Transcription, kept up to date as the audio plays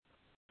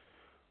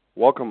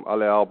Welcome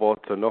alle allemaal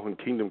to nog een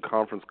Kingdom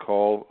Conference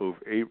call of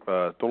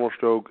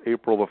Donderdag,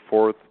 April the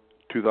 4th,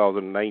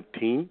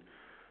 2019.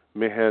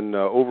 We hebben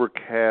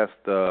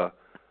overcast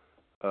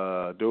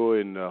door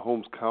in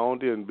Holmes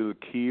County en Bill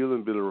Kiel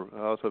en Bill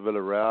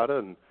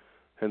Willerade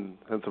en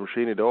some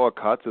schöne Dauer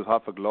Katz is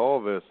hat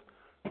verglaubt,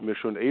 wir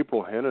schon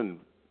April hin und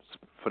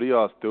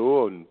Frühjahrs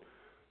do und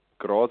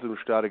gerade im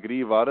Stade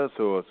Grie war das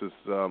so, es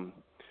ist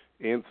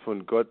eins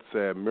von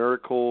Gottes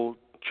Miracle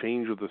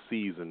Change of the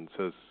Season.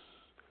 Es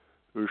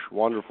ist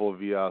wonderful,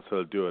 wie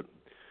soll do it.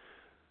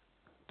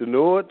 The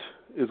note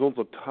is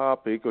unser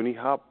Topic und ich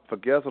habe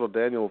vergessen,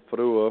 Daniel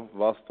früher,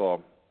 was der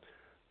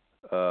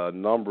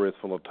Number ist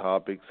von der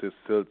Topic. Es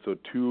ist so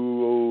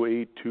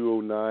 208,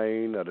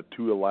 209 oder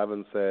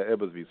 211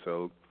 etwas wie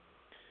so.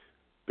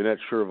 Bin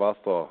nicht sure, was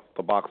der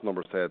Box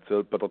Number sagt.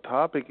 But the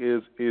topic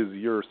is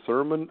your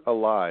sermon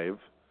alive?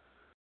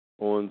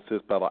 Und es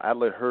ist bei der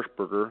Adlai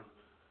Hirschberger.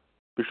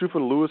 Bist du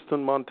von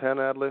Lewiston,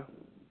 Montana, Adlai?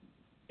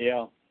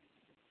 Ja.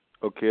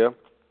 Okay.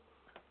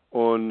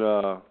 Und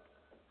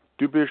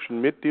du bist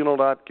ein Mitdiener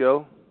dort,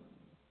 gell?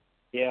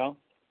 Ja.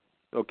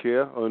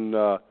 Okay. Und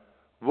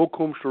wo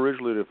kommst du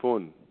originally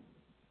davon?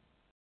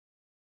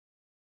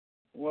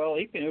 Well,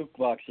 ich bin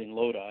aufgewachsen in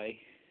Lodi.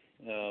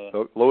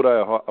 Lodi,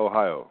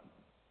 Ohio.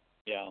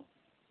 Ja.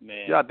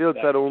 Man, Ja, das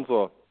ist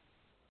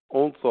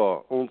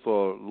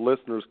unser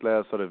listeners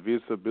class oder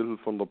wissen ein bisschen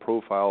von der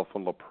Profile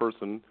von der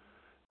Person.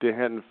 Die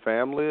haben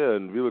Family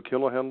und wie viele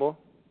Kinder haben die?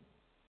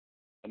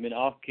 Ich bin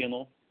 8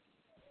 Kinder.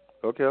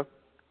 Okay.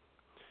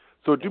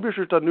 So, du bist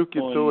jetzt da nu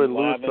so in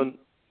Lewiston.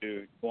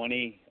 11 to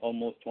 20,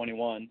 almost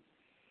 21.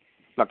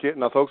 Okay,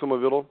 na sag's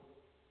mal wieder.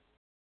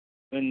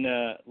 When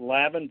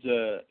 11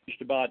 to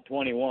just about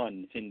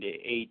 21 in the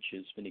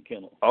ages von die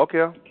Kinder.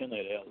 Okay. Die Kinder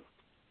der Eltern.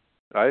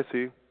 I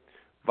see.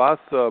 Was,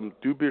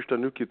 du bist da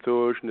nu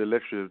so in den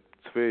letzten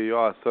 2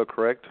 Jahren, so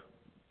korrekt?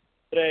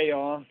 3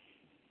 Jahre.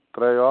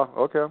 3 Jahre,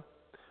 okay.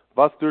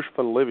 Was tust du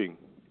von Living?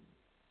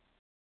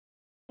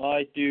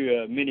 Ich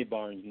do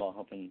Minibarns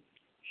machen von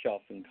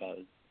Schaffen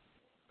kann.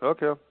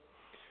 Okay.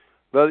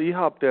 Well, ich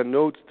hab der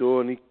Notes da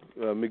und ich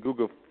mir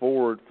gucke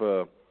forward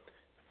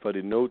für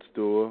die Notes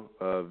da,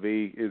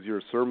 wie is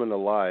your sermon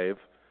alive?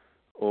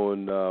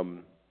 Und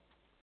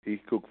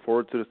ich gucke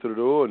forward zu das da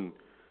und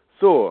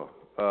so,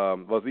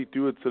 was ich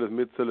tue, zu das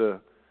mit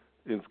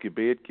ins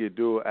Gebet gehe,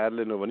 du,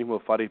 Adeline, und wenn ich mal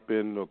fertig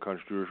bin, dann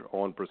kannst du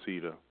on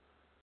proceeden.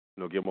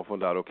 Dann gehen wir von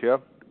da, okay?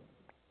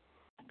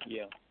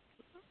 Ja.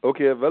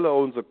 Okay, will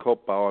unser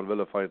Kopf bauen,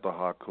 will fein der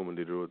Haar kommen,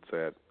 die du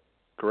sagst.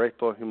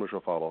 Gerechter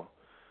himmlischer Vater,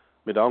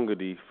 wir danken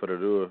dich für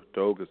die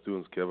Tag, dass du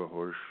uns gegeben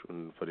hast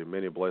und für die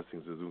many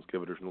blessings, dass du uns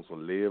gegeben hast in unser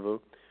Leben.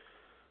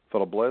 Für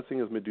die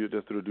Blessings,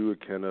 dass du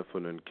kennen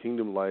von einem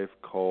Kingdom Life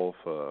Call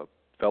für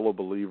fellow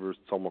believers,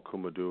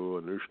 zusammenkommen du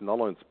und uns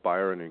alle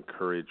inspire und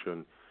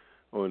encourage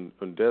und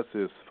das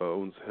ist für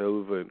uns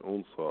helfen in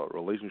unserer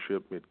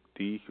Relationship mit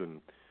dich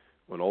und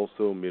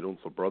also mit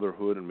unserer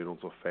Brotherhood und mit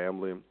unserer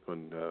Family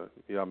und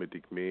ja, mit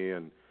dich mehr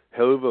und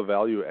helfen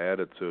Value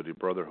added zu die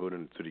Brotherhood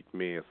und zu dich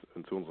mehr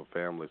und zu unserer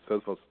Family.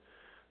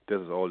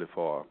 Das ist alles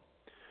vor.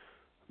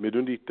 Wir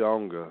tun dich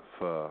danken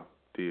für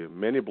die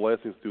many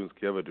blessings, die uns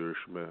geben durch.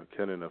 Wir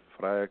können eine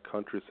freie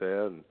Country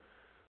sein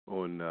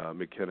und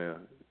wir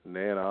können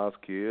näher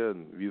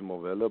ausgehen, wie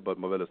wir wollen, aber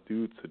wir wollen es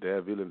tun zu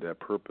der Willen, der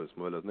Purpose.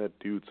 Wir wollen es nicht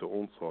tun zu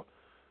unserer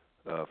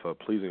for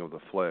pleasing of the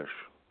flesh.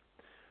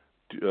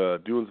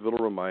 Du uns will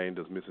remind,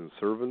 dass wir sind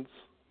Servants,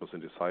 wir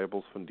sind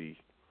Disciples von dir.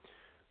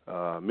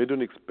 Wir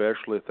tun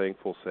especially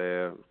thankful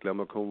sein,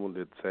 wir kommen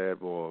in die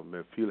Zeit, wo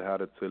wir viel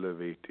hatten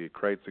wegen die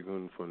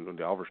Kreuzigung und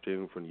der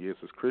Auferstehung von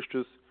Jesus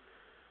Christus.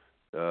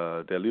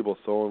 Der liebe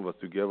Sohn, was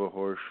du gegeben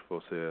hast,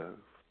 was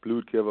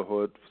Blut gegeben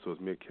hat, so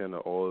dass wir können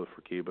all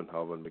vergeben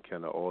haben, wir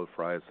können all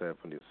frei sein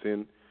von den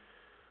Sinn.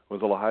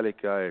 Unser Heiliger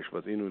Geist,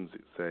 was in uns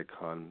sein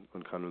kann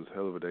und kann uns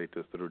helfen,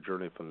 dass der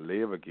Journey von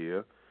Leben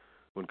gehen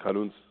und kann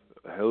uns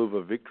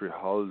helfen, Victory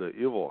halten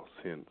über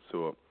Sinn.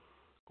 So.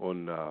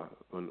 Und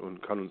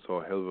kann uns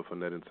auch helfen, von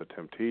nicht in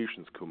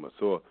Temptations kommen.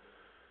 So,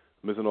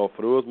 wir sind auch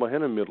froh, dass wir in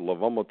der Mitte,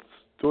 wenn wir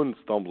tun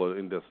stumblen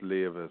in das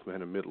Leben, dass wir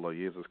in der Mitte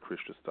Jesus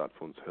Christus dort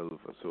für uns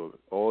helfen. So,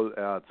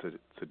 all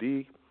zu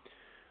dir.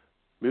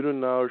 Wir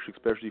tun auch,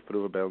 especially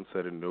froh, bei uns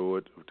in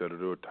Not, auf der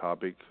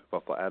Topic,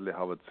 was wir alle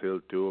haben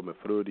erzählt, wir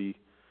froh dich,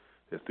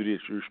 dass du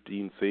dich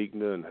ihn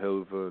segnen und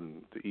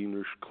helfen und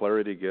ihnen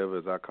Clarity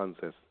geben, so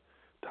kannst du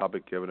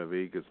Topic geben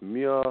Weg ist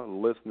mir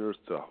Listeners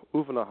zu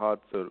offener Hart,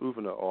 zu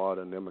offener Ort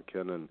und nehmen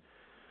können,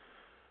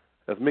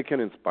 dass wir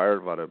können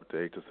inspired werden,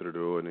 dass du da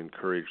und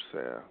encouraged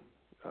sein.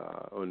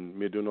 Und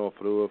wir tun auch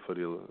froh für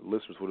die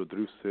Listeners, wo du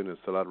drauf sind, dass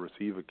sie das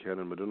receiven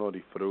können. Wir tun auch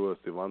die froh,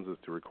 dass die Ones,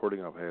 die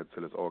Recording abhält,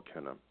 sie das auch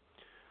kennen.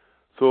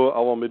 So,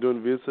 aber wir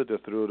tun wissen,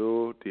 dass du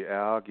da, die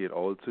geht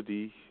all zu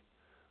dich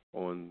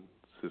und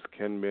es ist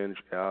kein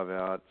Mensch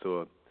wert,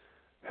 so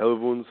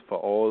helf uns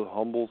für all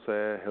humble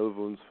sein, helf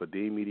uns für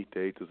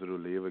Demütigkeit, dass wir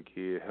leben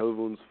gehen, helf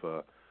uns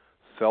für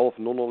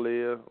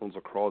self-nonnerlehen, unser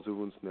Kreuz auf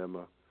uns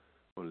nehmen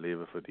und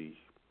leben für dich.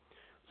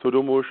 So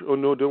du musst,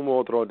 und nur du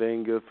musst daran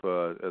denken,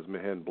 als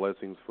wir haben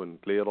Blessings von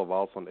Lehrer,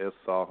 was und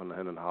Esssachen,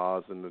 haben ein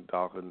Haus in den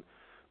Dachen,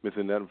 wir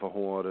sind nicht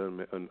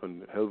verhungern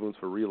und helfen uns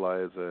zu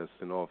realisieren, es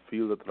sind auch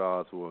viele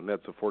da, wo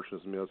nicht so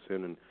fortunate mehr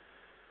sind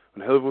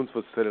und helfen uns,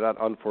 was sind das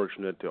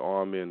unfortunate, die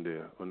Armen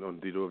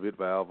und die du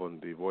Witwerben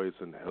und die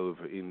Weisen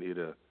helfen in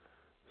ihre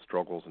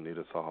struggles und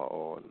ihre Sachen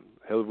auch. Und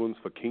helfen uns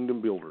für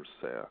Kingdom Builders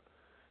sehr,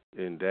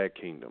 in der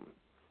Kingdom.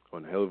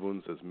 Und helfen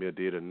uns, als wir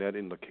dort nicht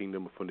in der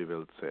Kingdom von der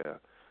Welt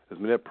sehr. Als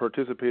wir nicht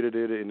participieren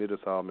in ihre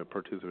Sachen, wir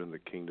participieren in der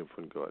Kingdom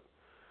von Gott.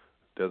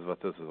 Das was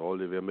das ist all.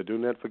 Wir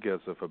dürfen nicht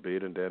vergessen,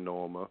 verbeten der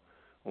Name.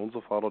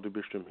 Unser Vater, du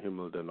bist im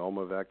Himmel, der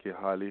Name wird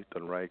geheiligt,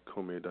 dein Reich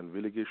komme, dein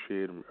Wille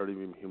geschehe, im Erde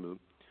wie im Himmel.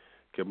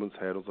 Gib uns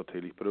Herr unser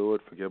täglich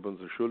Brot, vergib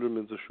unsere Schuld, wenn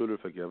unsere Schuld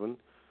vergeben.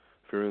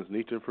 Führe uns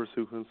nicht in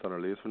Versuchung,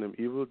 sondern lese von dem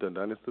Evil, denn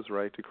dann ist das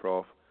Reich, die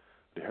Kraft,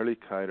 die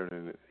Herrlichkeit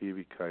und die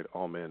Ewigkeit.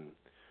 Amen.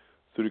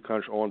 So du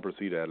kannst auch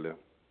proceed, Adler.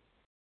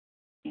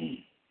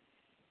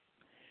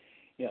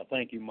 Yeah,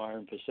 thank you,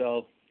 Myron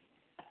Purcell.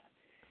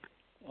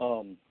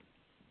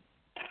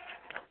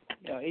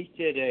 Ja, ich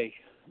täte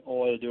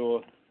all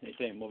då, ich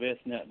denke, man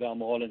vet inte vad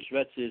man har en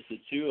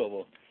svetsig tur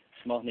över,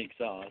 smakar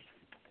nichts aus.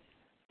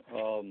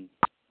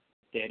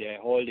 Det jag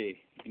håller i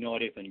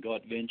något från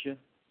Gott vinter,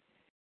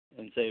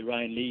 och säger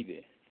rein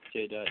livet,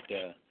 så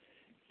att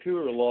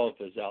pure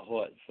love is our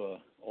heart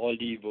för all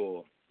de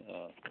var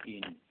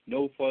in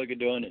no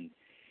folkedön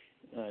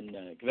och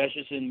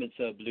gvässelsen med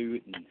så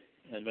bluten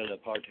och väl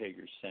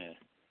partakers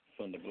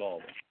från det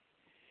glada.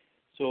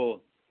 Så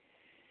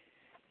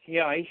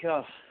ja, ich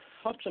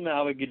hab some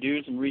av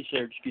gedu some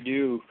research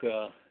gedu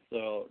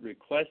the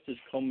request is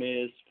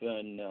kommit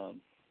från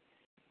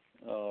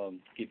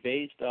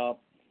gebased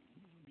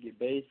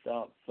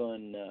up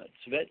från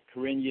 2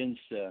 Corinthians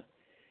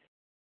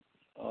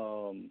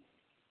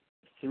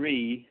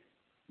 3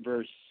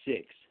 verse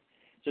 6.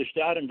 So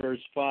start in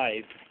verse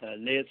 5,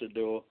 läser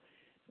då,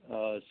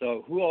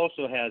 so who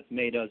also has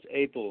made us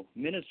able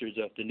ministers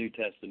of the New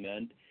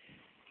Testament,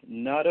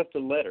 not of the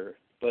letter,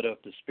 but of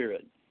the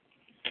Spirit.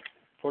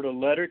 For the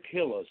letter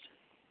kill us,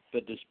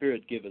 but the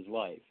Spirit give us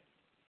life.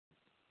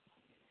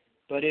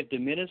 But if the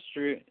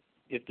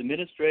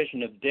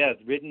ministration of death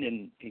written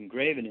and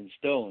engraven in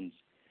stones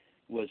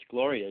was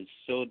glorious,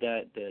 so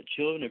that the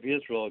children of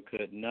Israel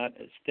could not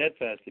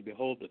steadfastly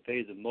behold the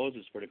face of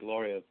Moses for the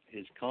glory of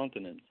his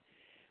countenance,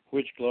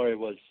 which glory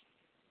was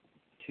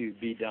to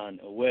be done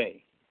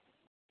away.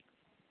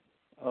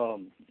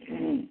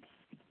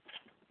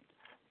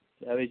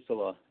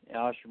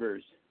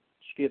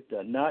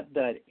 Not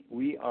that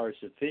we are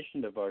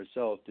sufficient of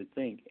ourselves to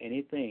think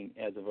anything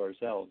as of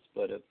ourselves,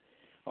 but of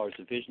our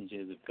sufficiency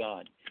as of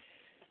God.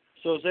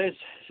 So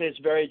it's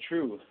very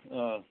true.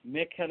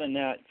 Wir können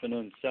nicht von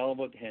uns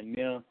selber,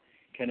 können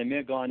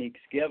wir gar nichts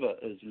geben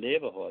als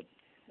Leben hat.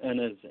 Und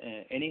als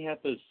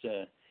etwas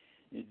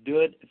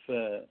dort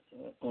für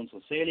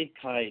unsere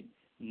Seligkeit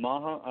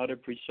machen oder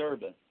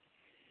preserven.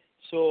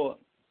 So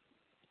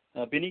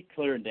bin ich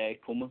klar in der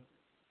komme.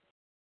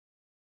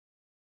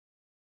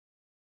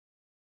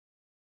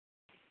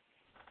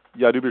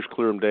 Ja, du bist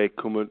klar im Day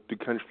kommen. Du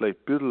kannst vielleicht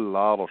ein bisschen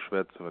lauter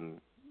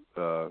schwätzen,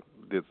 wenn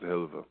dir zu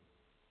helfen.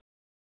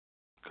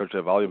 Kannst du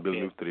der Volume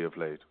bilden auf dir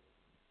vielleicht?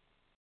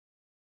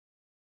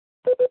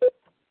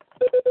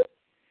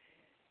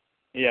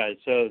 Ja,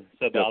 so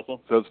Basil.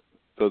 Ja,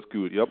 that's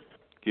good. Yep.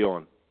 Geh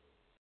on.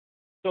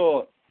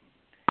 So,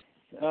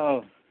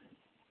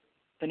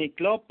 und ich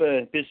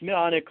glaube, bis wir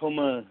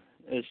ankommen,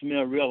 ist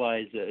mir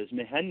realise, ist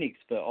mir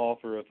nichts für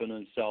Offer von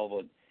uns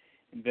selber,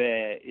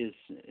 wer is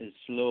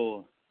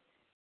slow,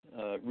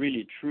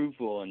 really true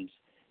for uns,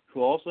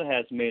 who also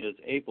has made us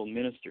able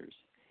ministers.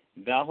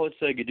 Wer hat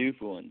so gedu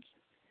für uns?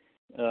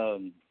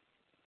 On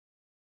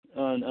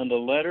the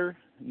letter,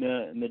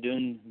 med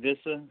den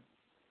visse,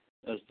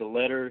 as the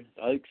letter,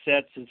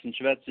 uitzets en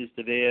schwätzes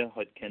de weer,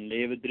 hat kein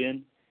Leben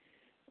drin.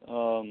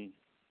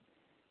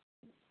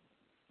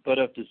 But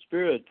of the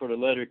Spirit, for the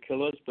letter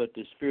kill us, but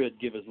the Spirit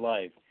give us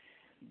life.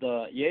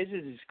 The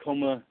Jesus is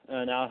kommen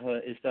en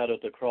is that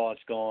at the cross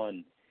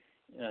gone,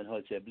 and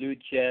hat sein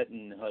Blut shed,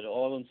 and hat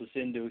all unsere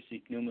Sünde auf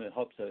sich genommen,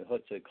 hat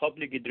sein Kopf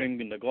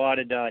gedrängt in der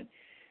Garde dat,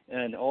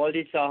 and all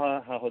die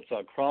Sachen, hat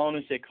sein Crown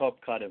in sein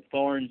Kopf, cut of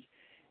thorns,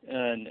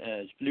 and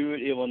das Blut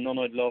über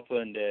noch laufen,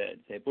 und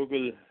der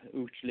Buckel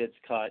aufschlitz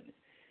cut,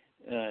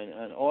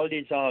 and all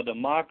die Sachen, der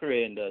Marker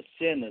in der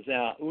Sinn, das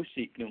auf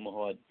sich genommen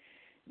hat,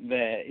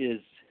 wer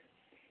is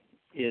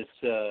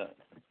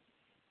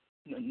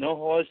no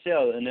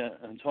wholesale,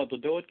 and hat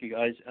dort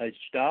gegangen, als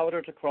starb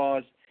auf der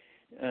Kreuz,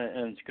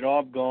 en ins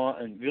Grab gaan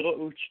en weer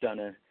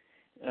uitstanden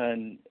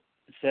en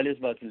zelfs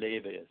wat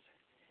leven is.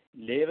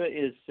 Leven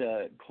is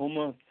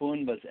komen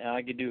van wat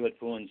gedoe hat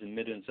voor ons en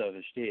met ons zu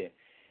verstehen.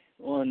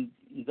 Und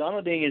das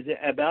andere Ding ist,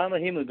 bei der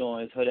Himmel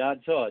gegangen ist, hat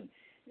gesagt,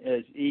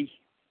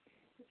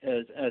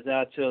 als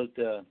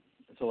erzählt,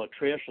 soll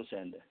Treasure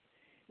senden.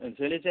 Und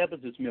so ist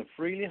etwas, das wir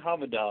freely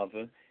haben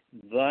dürfen,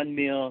 wenn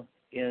wir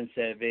in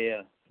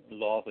Server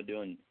laufen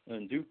tun.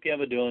 Und du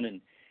geben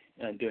tun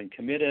und tun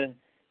committe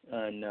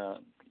und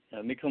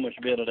wir kommen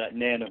später das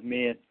näher noch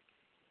mehr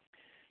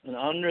Een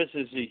anderes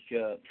is this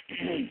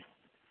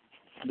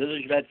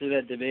is wat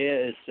de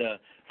weer is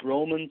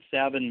Romans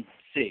 7:6.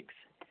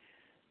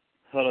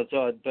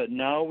 But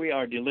now we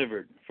are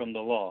delivered from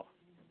the law,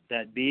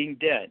 that being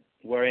dead,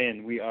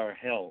 wherein we were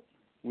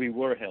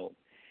held,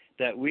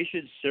 that we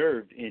should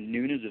serve in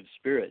newness of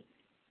spirit,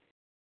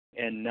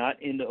 and not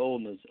in the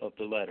oldness of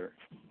the letter.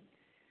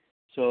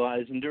 So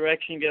as een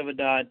direction given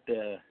dat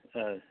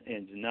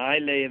in de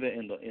leven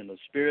in the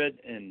spirit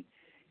and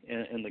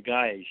in the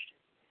geist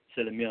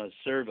zullen we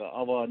serven.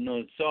 Aber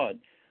no thought,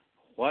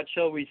 what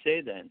shall we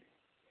say then?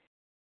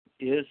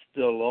 Is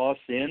the law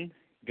sin?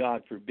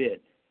 God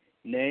forbid.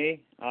 Nay,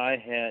 I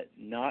had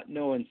not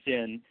known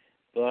sin,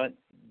 but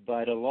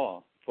by the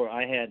law. For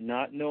I had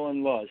not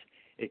known lust,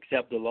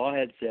 except the law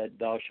had said,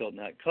 thou shalt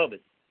not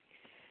covet.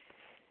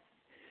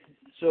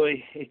 Så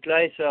ik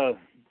lees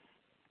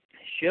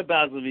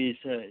Shabbatvis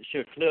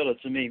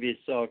klart som vi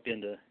sagt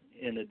in the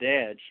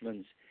Dutch,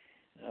 men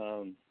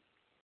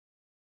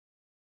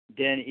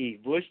den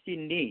ich wusste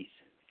nichts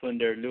von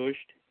der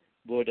Lust,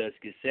 wo das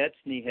Gesetz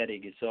nicht hätte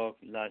gesagt,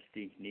 lass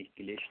dich nicht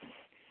gelitten.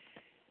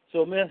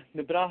 So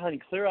wir brauchen eine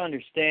clear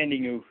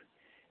understanding of,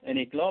 and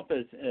ich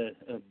glaube,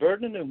 a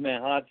burden of my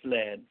heart's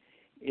lad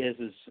is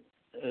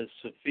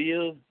so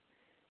viel,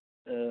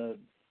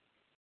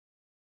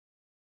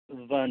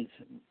 want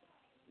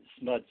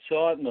wat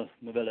sagt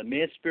we willen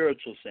meer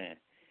spiritual zijn.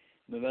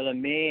 We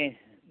willen meer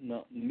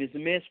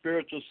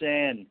spiritual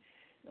zijn,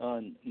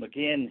 and we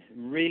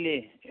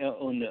really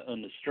on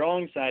the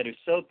strong side or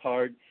self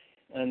part,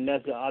 and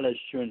laten alles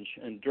shunch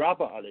and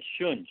droppen alles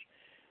shunch,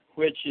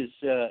 which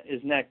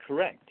is not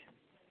correct.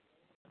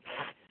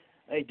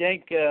 I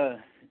denk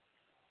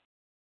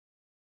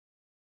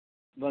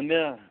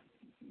wanneer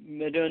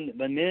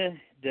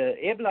de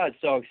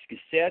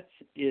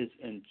Ebbelaardsdagsgesetz is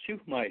een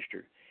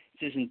Zuchtmeister,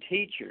 het is een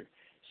teacher.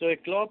 So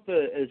ik geloof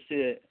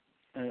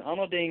een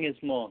ander ding is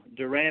maar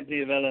de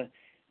rampje willen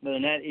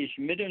net is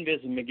midden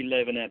wissen met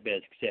leven naar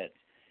best gezet.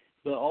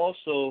 But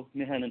also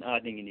we hebben een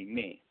aarding niet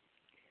mee.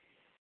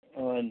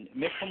 En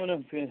we komen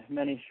nog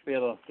many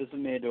spelen, dit is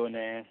meer door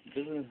na,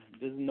 dit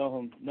is nog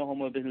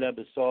een beetje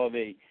hebben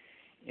samen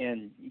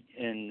in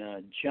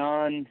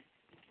John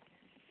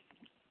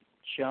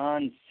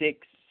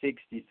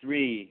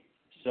 6:63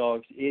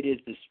 says, it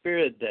is the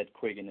spirit that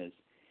quickeneth,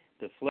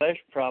 the flesh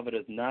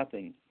profiteth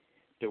nothing.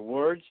 The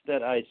words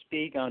that I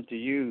speak unto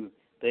you,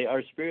 they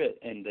are spirit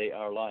and they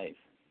are life.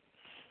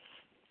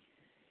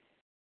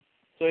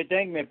 So I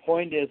think my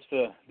point is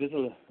for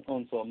bisschen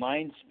unser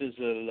minds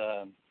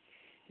bisschen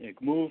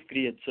move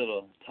create sort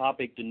of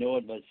topic to know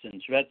what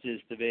in Schweiz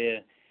is to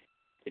be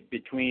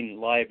between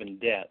life and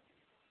death.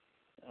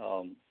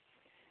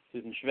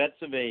 In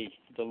Schweiz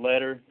the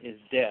letter is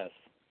death,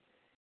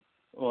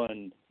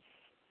 and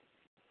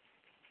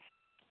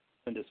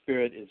the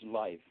spirit is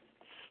life.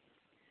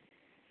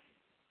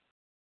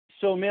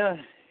 So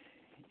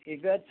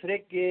ik werde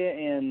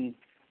teruggaan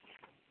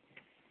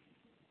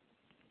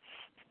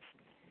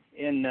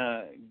in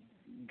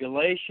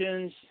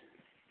Galatians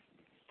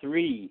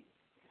 3.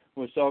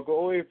 We talk,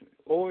 O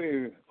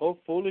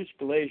foolish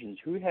Galatians,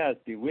 who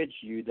hath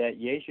bewitched you that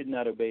ye should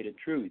not obey the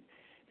truth,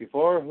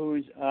 before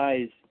whose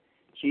eyes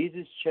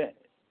Jesus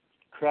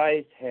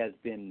Christ has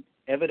been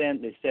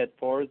evidently set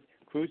forth,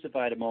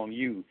 crucified among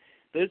you.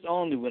 This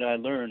only would I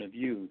learn of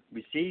you.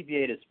 Receive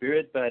ye the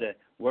Spirit by the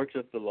works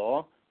of the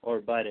law, or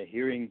by the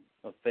hearing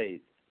of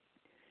faith?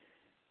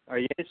 Are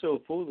ye so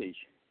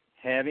foolish?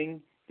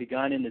 Having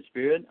begun in the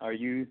Spirit, are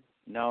you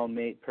now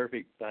made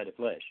perfect by the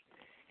flesh?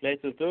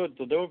 Gleich tot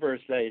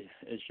vers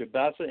is je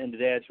besser in de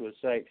Duits was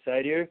zei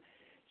hier,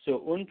 so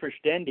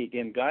unverständig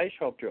im Geist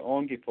habt ihr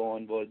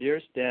angefangen, wollt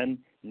ihr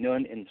denn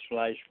nun ins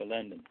Fleisch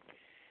verlenden.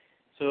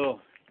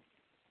 So,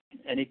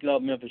 und ich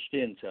glaube, wir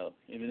verstehen es auch.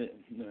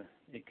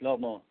 Ich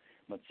glaube,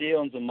 man sieht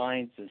unser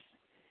Minds is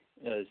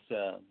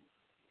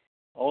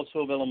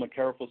also will I'm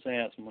careful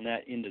saying as when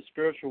that in the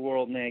spiritual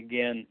world now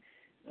again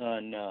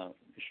and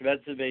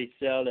Schwetzerweg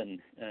cell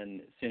and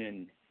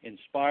sind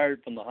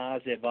inspired from the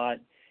Hasevat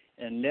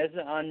and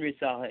lese andere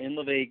Sachen in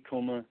der Weg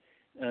kommen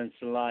und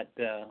so lat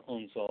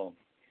uns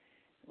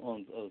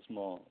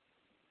mal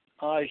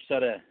ich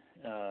sollte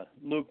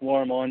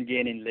lukewarm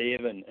angehen in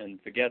Leben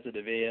und vergessen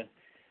de weer.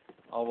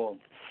 Aber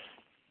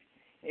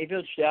ich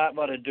will starten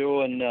was ich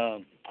do und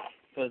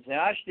was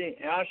erst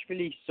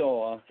will ich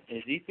sagen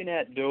ist ich bin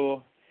nicht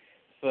da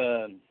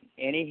für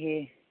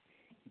einige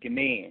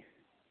Gemeinde,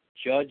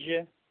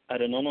 Judge,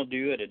 at another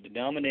do at a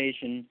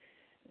denomination,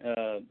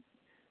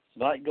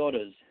 wat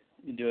Gottes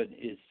doet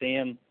is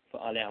Sam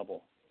for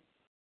allable.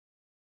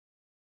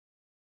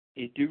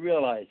 Ich do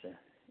realize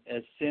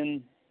as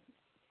sins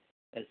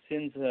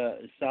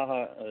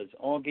Sache as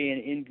angehen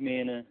in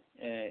Gemeinde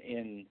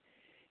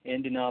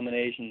in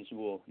denominations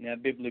wo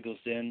not biblical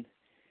sin,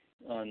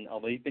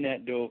 aber ich bin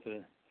nicht da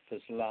für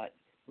Salat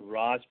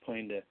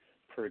Raspunkte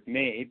per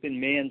me. Ich bin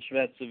mehr in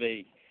Schweizer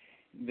wie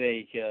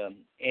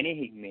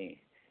anything me.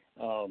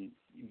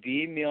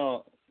 Wie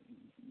mehr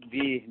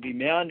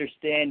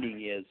understanding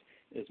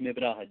is mir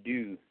brauche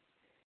do.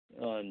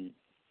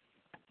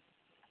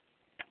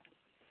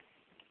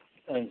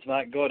 und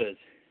zwar Gottes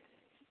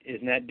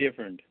ist nicht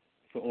different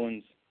für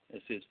uns,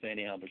 es ist für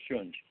eine halbe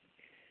Stunde.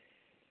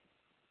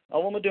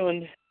 Aber wir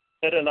tun,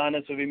 mit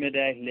Lande, so wie wir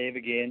da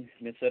leben gehen,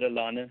 mit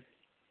Lande.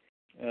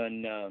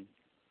 Und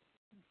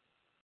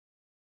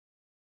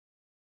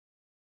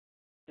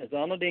das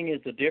andere Ding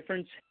is the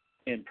difference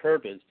in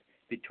purpose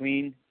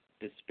between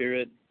the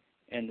Spirit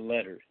and the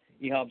letter.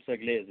 Ich habe es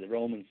gelesen,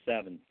 Romans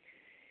 7.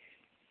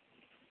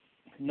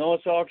 Nå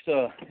sagt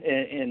så,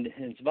 en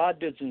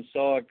svartdødsen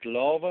sagt,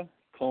 Glaube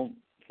kommt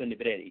von der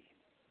Predigt.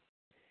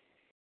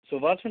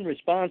 So was für eine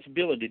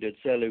responsibility det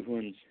selv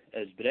uns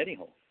als Predigt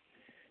har.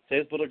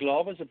 Selbst wo der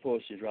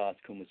Glaubensapostel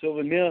rauskommen. So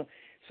wenn wir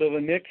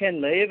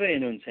kein Leben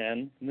in uns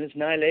haben, müssen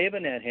wir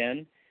leben nicht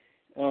haben,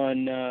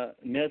 und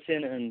wir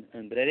sind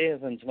ein Prediger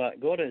von das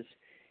Wort Gottes,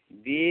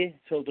 wie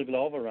soll der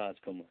Glaube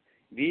rauskommen?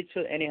 Wie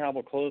soll eine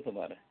haben geholfen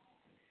werden?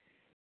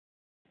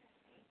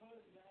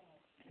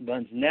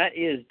 Wenn es nicht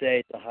ist,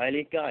 der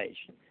Heilige Geist,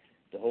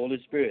 der Holy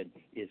Spirit,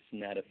 ist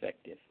nicht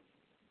effektiv.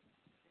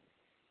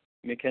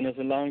 Wir können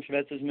so lange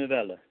schwätzen, als wir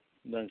wollen.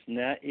 Wenn es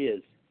nicht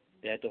ist,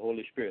 der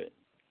Holy Spirit,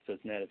 soll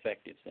es nicht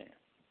effektiv sein.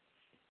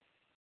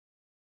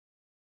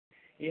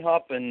 Ich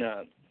habe es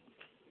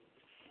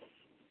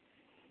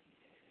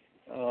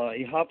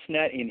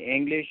nicht in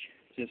Englisch,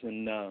 es ist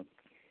in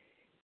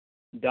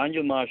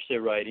Daniel Marsh's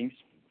Writings,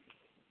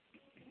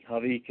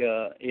 habe ich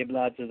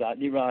eben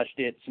gesagt, die Rat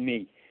steht zu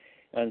mir,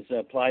 und es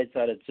applied to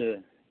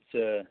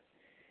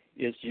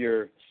is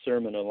your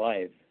sermon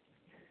alive.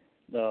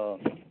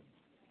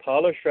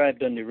 Paulus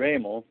schreibt an die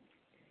Römer,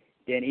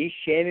 denn ich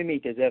schäme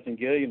mich des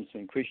Evangeliums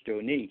von Christo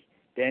nicht,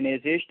 denn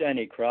es ist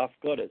eine Kraft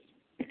Gottes.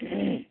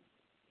 Es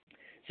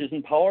ist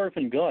eine Power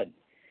von Gott,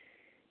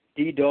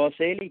 die da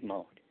selig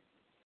macht,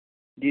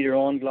 die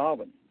daran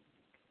glauben.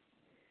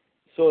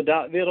 So,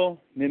 das wir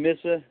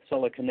müssen so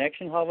eine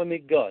Connection haben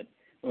mit Gott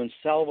und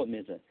selber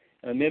müssen.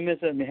 Und wir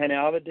haben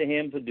Arbeit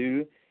daheim zu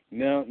tun.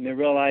 Wir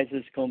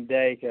realisieren, es kommt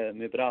durch,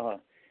 wir brauchen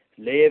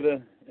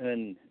Leben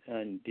und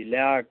die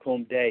Lehre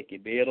kommt durch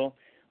Gebete.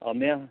 Aber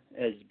wir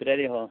als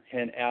Prediger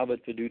haben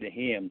Arbeit zu tun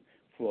daheim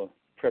für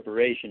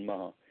Preparation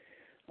machen.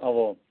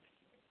 Aber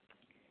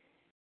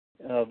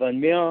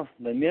wenn wir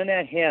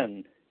nicht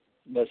haben,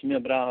 was wir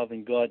brauchen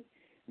von Gott,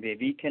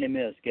 wie können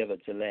wir es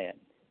geben zu lernen?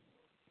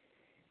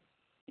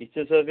 Ist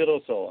das auch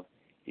wieder so?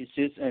 Es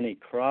ist eine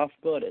Kraft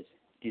Gottes,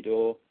 die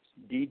da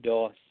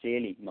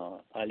selig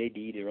macht, alle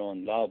die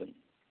daran glauben.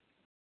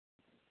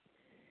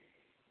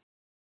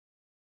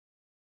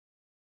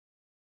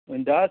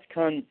 Und das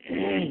kann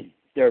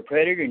der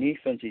Prediger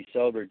nicht von sich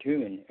selber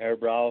tun.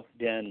 Braucht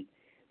den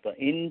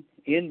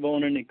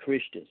inwohnenden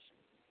Christus.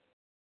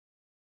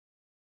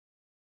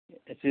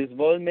 Es ist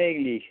wohl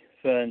möglich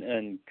für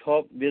eine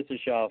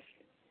Kopfwissenschaft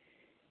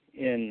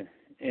in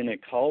einer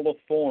kalten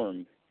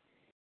Form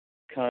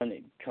kann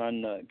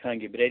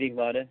gepredigt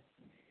werden.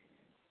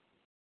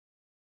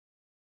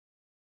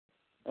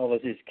 Aber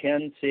es ist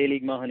keine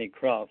seligmachende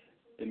Kraft,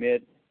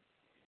 damit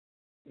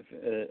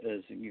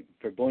es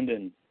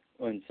verbunden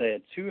und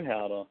seine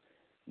Zuhörer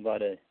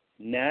werden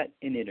nicht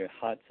in ihrer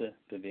Herzen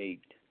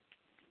bewegt.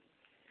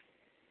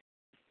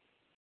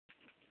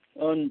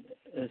 Und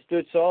es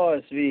tut so,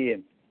 als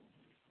wie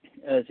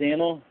als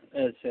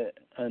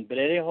ein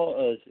Prediger,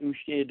 als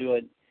aufsteht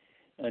dort,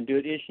 und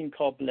dort ist ein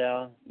Kopf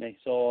leer, nicht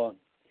so,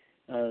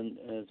 und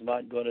das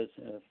Wort Gottes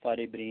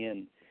fertig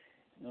bringen.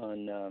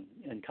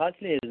 Und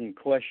Katzli ist eine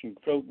Question,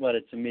 gefragt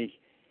wurde zu mich,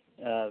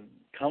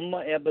 kann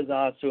man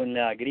etwas so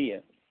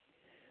lagrieren?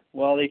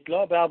 Well, ich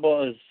glaube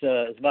aber,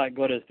 das Wort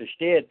Gottes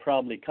versteht,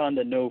 probably kann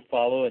das noch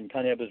follow und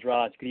kann etwas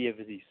rauskriegen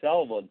für sich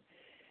selber.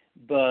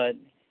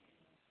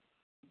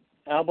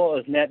 Aber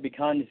es ist nicht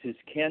bekannt, es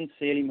ist kein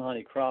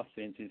seligmachende Kraft,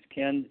 es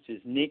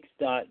ist nichts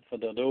da von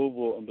der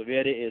Dovo und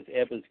bewährt ist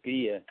etwas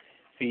kriegen,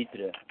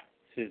 Fietre.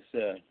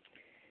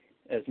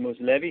 Es muss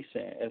lebendig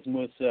sein,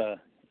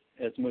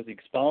 es muss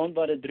expound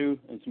werden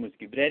drüber, es muss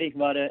gepredigt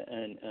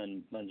werden,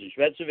 und man sich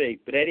schwätze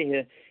weg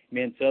predigen,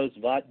 man soll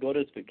das Wort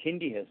Gottes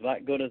verkündigen, das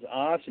Wort Gottes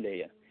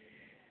auslegen.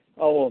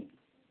 Aber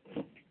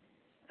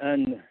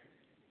ein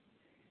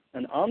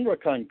anderer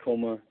kann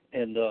kommen,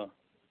 und der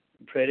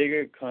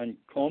Prediger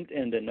kommt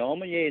in den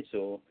Namen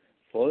Jesu,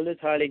 voll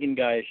des Heiligen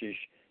Geistes,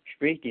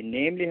 spricht die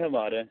nämliche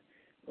Worte,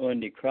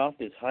 und die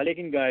Kraft des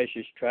Heiligen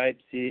Geistes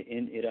treibt sie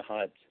in ihr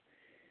Herz.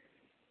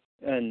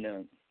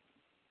 Und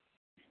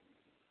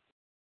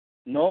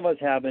noch was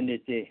haben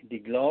ist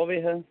die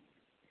Gläubige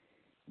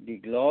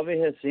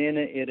sehen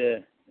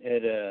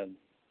ihre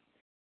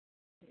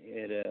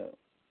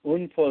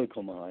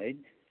Unvollkommenheit.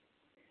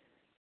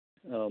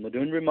 Wir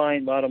tun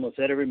wir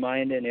set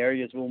reminder in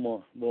areas,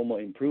 wo wir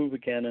improve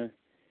können.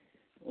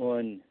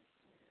 Und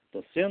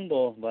das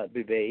Symbol wird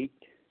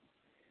bewegt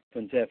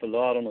von sehr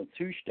verlorener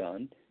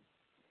Zustand.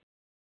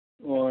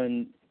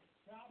 Und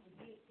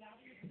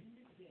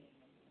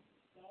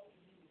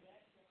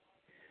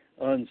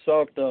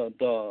sagt, der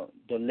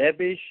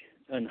Lebendig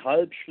und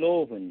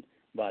Halbschlafen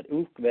wird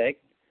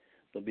aufgeweckt,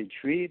 der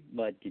Betrieb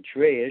wird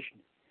getrashed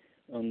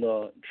und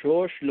der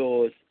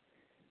Trostlos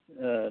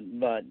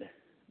wird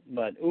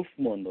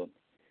aufmuntert.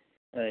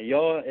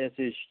 Ja, es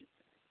ist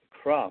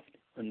Kraft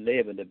und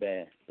Leben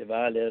dabei,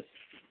 weil es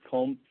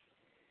kommt,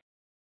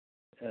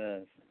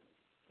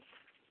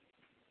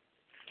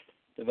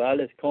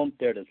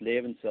 der das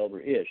Leben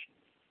selber ist.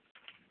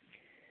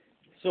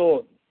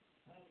 So,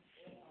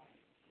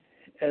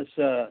 es,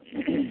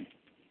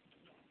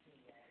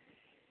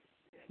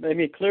 wenn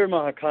ich klar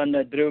machen kann,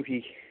 dann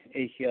brauche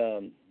ich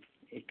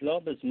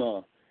glaube, es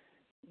mal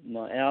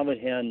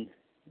Arbeit haben,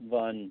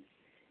 wann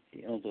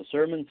unsere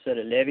Sermons at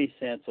a levy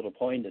sense to the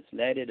point that's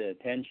leidet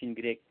attention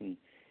gekriegt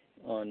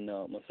und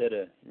man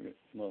sollte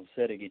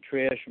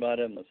getrashed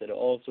werden, man sollte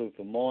also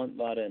vermahnt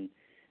werden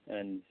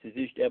und es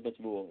ist etwas,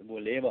 wo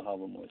Leben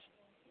haben muss.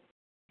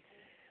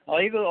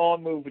 Aber ich will auch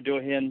move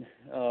dahin,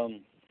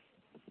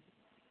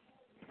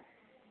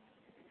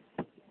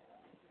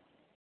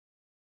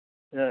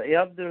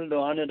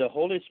 the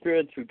Holy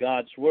Spirit through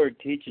God's Word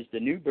teaches the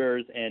new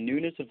birth and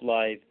newness of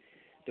life,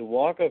 the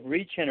walk of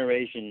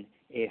regeneration,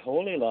 a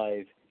holy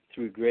life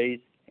through grace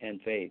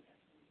and faith.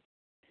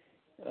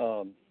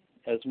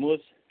 As muss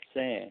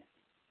say,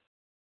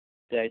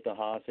 that the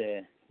heart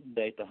says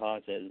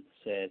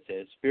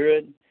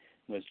Spirit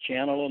must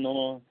channel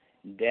on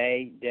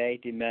day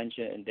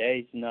dimension and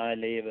days nigh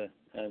leven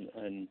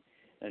and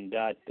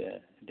that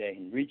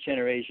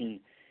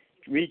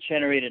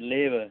regenerated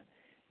leven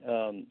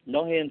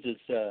nog eens is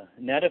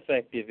net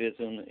effectief is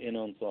in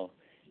onze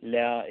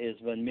leer is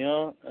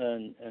wanneer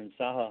een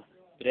Sache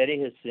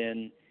ready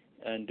zijn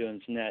en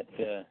doen net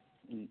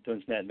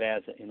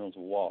wijzen in onze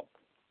walk.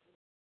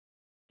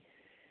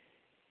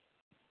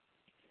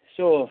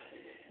 So,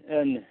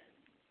 en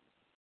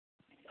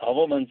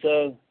aber man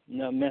so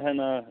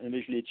mehena een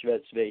beetje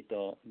schwets weet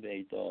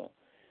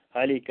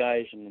Heilige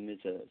Geist en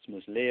es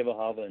muss Leben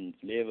haben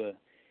und Leben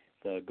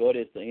der Gott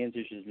ist der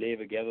einzige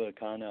Leben geber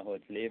kann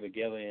hat Leben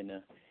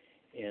geben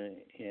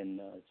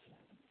in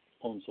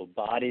unser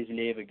Bodies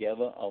Leben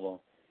geben, aber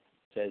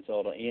es ist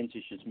auch der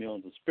einzige mir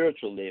unser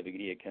spiritual Leben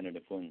kriegen können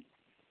davon.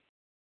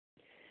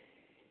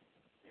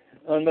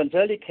 Und wenn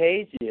so die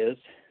Case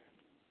ist,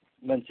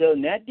 wenn so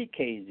nicht die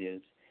Case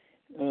ist,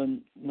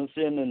 und wir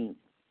sind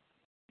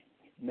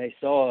wenn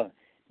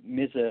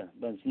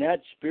es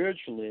nicht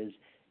spiritual ist,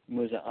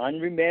 müssen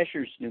andere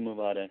Measures nehmen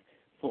werden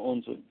für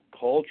unsere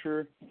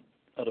Culture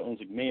oder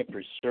unsere Gemeinde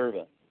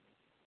preserven.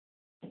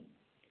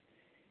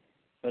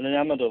 Wenn dann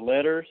haben wir die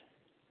Letters,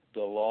 die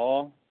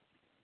Law,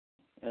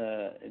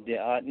 die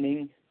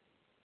Ordnung,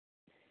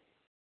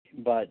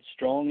 but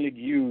strongly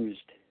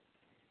used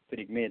für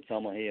die Gemeinde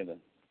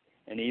zusammenheben.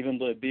 And even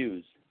the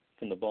abuse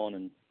from the Born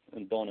and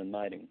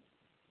Meiding.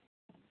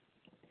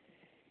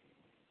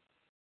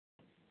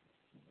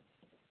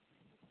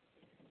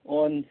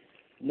 Und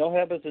noch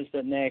etwas ist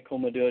das näher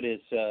kommen dort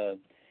ist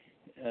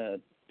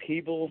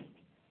people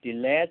die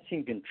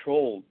letzten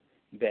controlled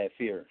by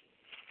fear.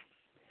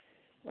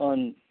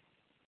 Und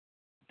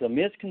the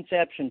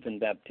misconception von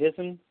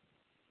Baptism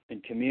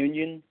and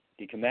Communion,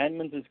 die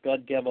Commandments, das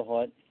Gott gegeben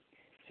hat,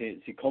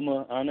 sie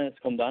kommen an, es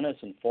kommt an,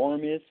 es in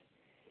Form ist.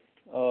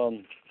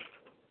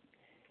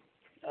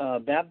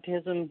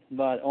 Baptism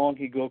war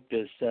angeguckt,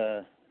 dass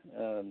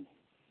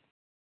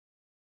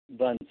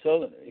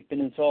ich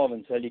bin in so,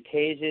 wenn solche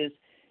Cases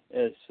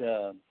es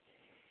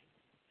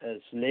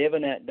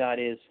Leben das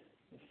ist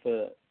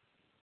für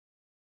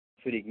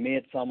die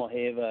Gemeinde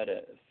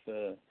zusammenheben,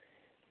 für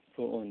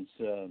uns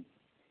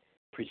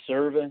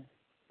preserven,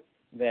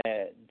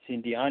 weil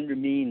sind die anderen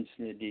means,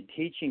 die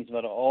Teachings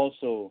waren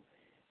also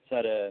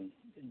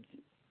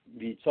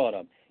wie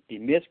gesagt, die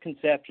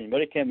Misconception,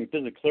 aber ich kann mich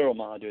ein bisschen klarer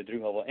machen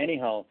darüber, aber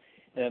anyhow,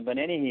 wenn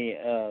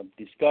einige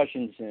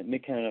Discussions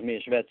mit können mehr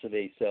schwätzen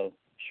wie so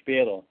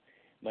später,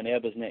 wenn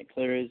etwas nicht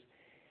klar ist,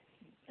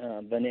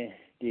 wenn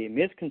die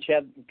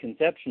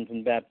Misconception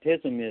von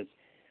Baptism ist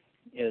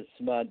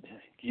was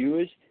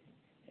used,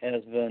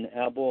 als wenn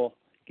aber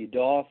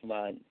gedacht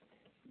wird,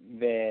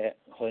 wer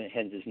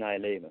haben das neue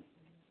Leben.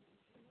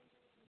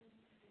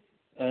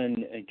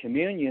 Und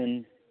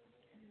Communion,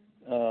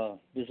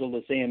 das soll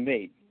das same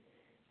way.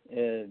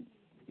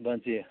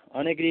 Wenn sie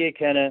angekriegt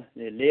können,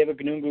 Leben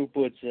genug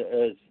gut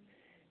ist,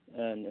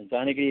 und sie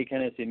angekriegt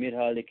können, sie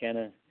mithalten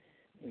können,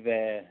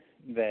 wer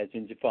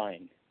sind sie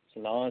fein.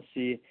 Solange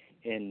sie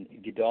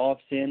in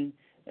Gedarf sind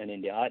und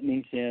in der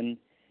Atmung sind,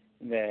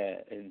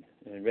 wer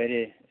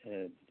ready,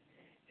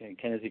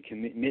 können sie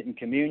mit in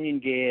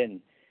Communion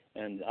gehen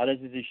und alles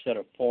ist sort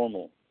of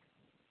formal.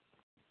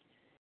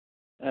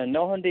 Und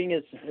noch ein Ding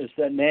ist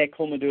das näher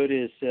kommen dort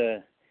ist,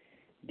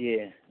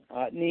 die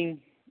Atmung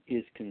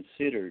is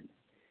considered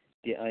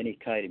die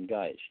Einigkeit im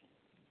Geist.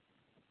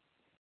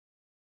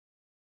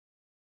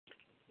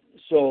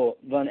 So,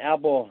 wenn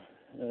aber,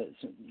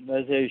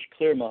 was ich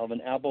klar mache, wenn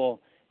aber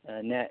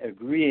nicht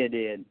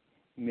agreed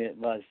mit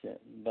was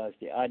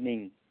die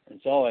Ordnung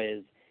so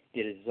ist,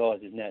 die das so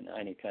ist nicht eine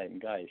Einigkeit im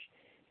Geist.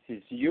 Es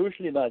ist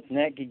usually was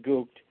nicht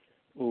geguckt,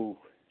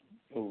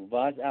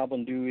 was aber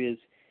du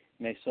ist,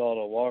 mit so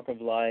der Walk of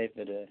Life,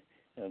 oder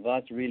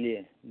was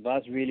really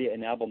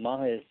ein aber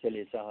machen ist, soll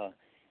ich sagen,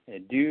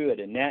 do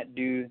oder nicht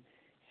do,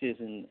 es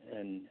ist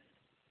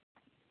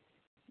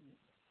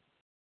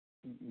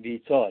vi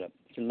tar det.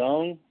 Så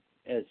långt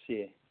as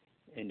sie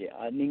in der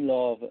Ordnung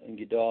laufen und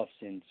gedarf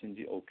sind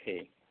sie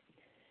okay.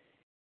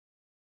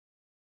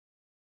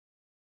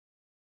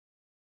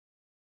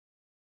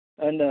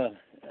 And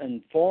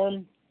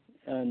form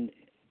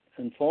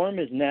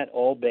is not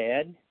all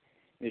bad.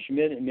 Hvis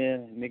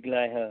vi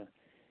gleich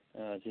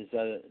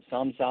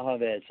some Sachen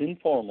wäre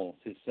informal.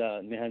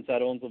 Wir haben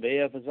Sachen unsere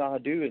Wege für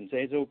Sachen tun, so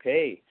ist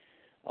okay.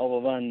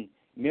 Aber wenn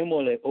wir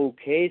mal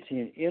okay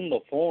sind in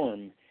der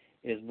Form,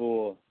 ist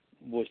wo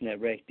es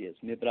nicht recht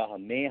ist. Wir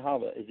brauchen mehr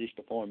haben, es ist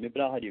die Form. Wir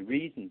brauchen die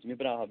Reasons, wir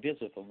brauchen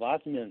wissen, für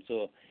was wir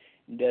so,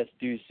 dass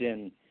du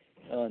sind,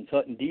 und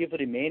hatten die für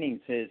die Meinung,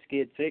 es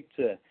geht zurück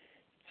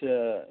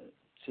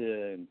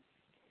zu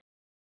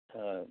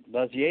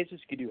was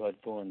Jesus getan hat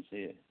für uns.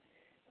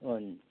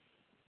 Und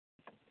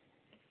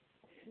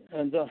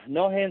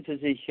nachher zu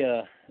sich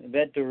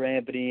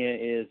Wettbewerben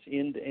ist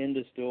in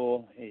der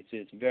Store, es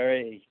ist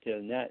very, ich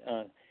tell not,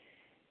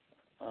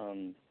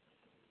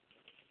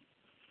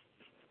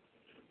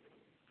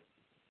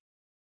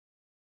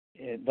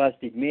 was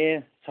die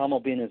mehr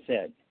zusammenbinden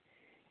sagt.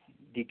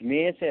 Die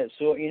mehr sagt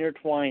so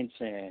intertwined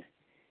sein,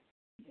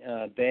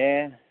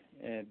 bei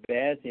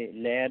sie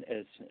lehrt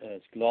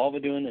als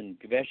Glaube tun und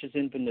gewaschen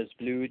sind von das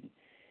Blut,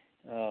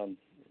 und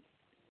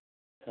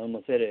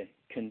man sagt,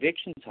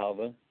 convictions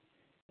haben,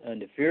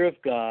 and the fear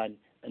of God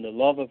and the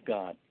love of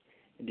God.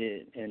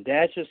 And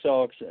that's just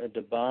auch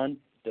the bond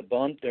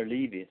der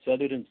Liebe, so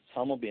den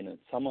zusammenbinden,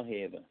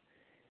 zusammenheben.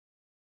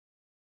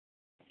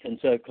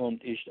 Und so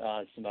kommt ich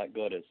als Wort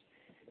Gottes.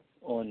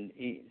 Und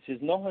es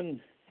ist noch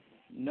ein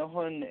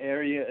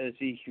Area, als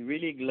ich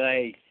really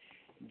gleich,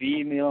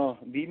 wie mir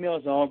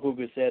es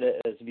angucken sollte,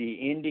 als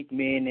wie endlich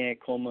mehr näher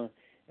kommen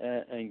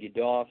und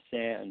gedarf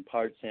sein und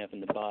Part sein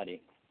von der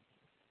Body.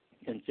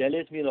 Und so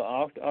ist wieder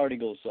 8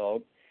 Artikel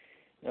sagt,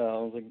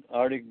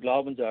 unser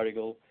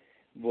Glaubensartikel,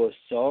 wo es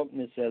sagt,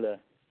 wir sollen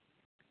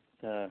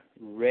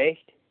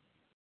recht,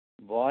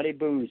 Worte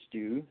bewusst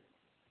tun,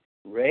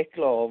 recht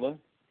glauben,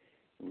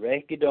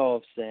 recht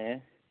gedarf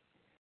sein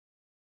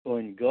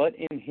und Gott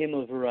im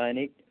Himmel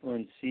vereinigt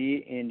und sie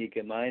in die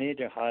Gemeinde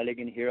der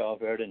Heiligen hier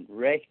auf Erden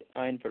recht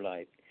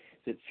einverleibt.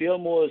 Es ist viel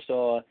mehr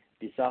so,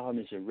 die Sache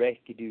müssen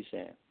recht getan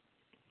sein.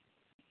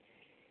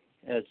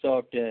 Es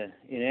sagt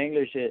in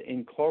English,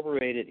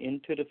 incorporated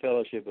into the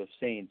fellowship of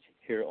saints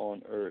here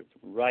on earth,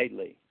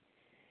 rightly,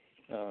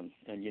 and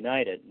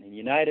united. And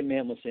united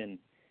meant was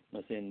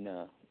in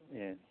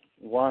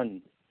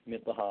one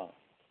mit the ha.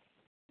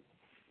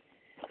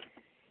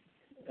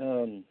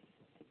 Und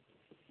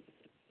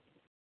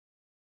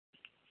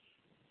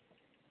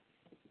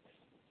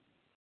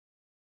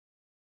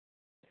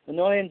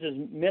noch eins ist,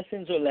 wir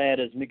sind so leid,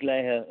 dass wir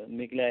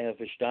gleich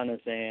verstanden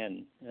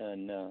sein,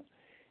 und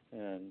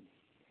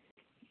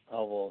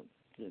aber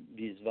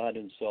wie es war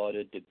uns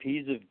sagte, the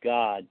peace of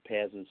God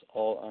passes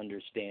all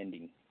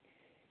understanding.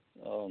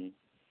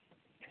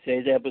 Es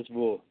ist etwas,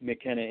 wo wir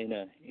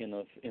können in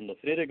der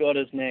Friede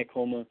Gottes näher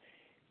kommen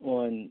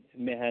und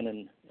wir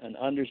haben ein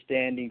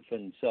Understanding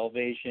von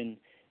Salvation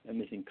und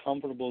wir sind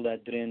comfortable da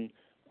drin,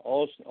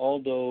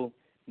 although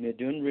wir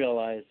don't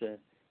realize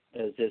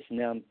es ist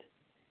nicht,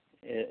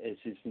 es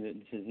ist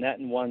not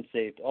in one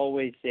saved,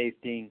 always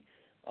saved thing,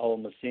 aber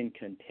wir sind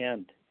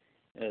content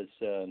as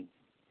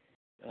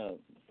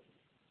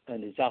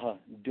and die Sache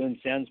dünn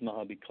Sens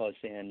machen, because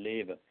sie ein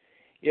Leben.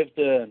 If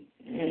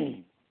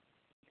when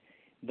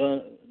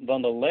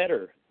the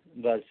letter,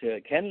 was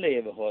kein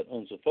Leben hat,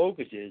 unser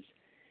Fokus ist,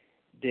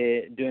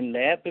 die dünn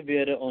Leben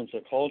würde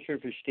unsere Culture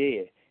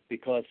verstehen,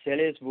 because das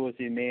ist, wo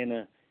sie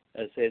meinen,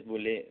 es ist, wo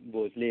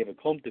das Leben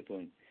kommt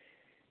davon.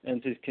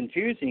 And it's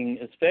confusing,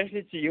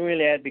 especially to young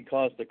lad,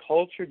 because the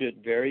culture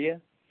did vary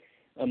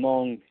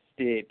among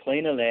the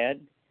plain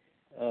lad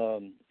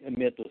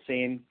amid the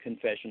same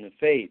confession of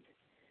faith.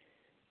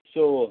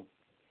 So,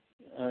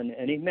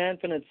 en ik meen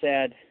van het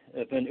zegt,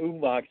 van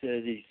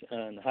opwachsen is,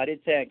 en had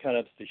het zegt kan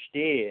het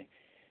verstaan,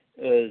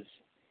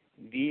 is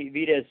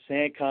wie dat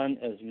zijn kan,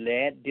 als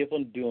lad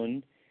different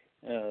doen,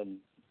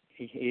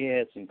 he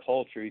has some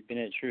culture, ik ben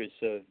niet sure,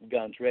 so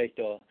ganz recht,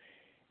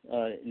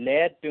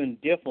 lad doen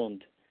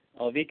different,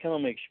 wie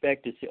kan we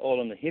expect dat ze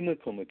al in de hemel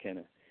komen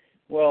kunnen?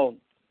 Well,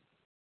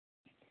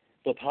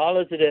 de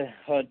Paulus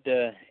had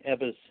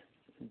etwas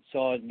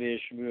gesagt,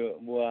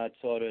 wo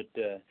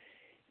sagt,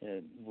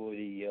 wo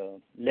die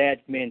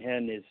Leitmen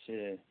haben, ist,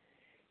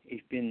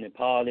 ich bin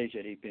Polish,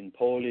 oder ich bin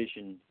Polish,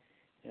 und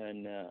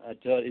I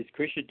thought, ist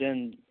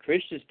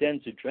Christus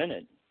denn zu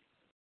trennen?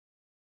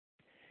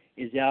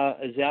 Ist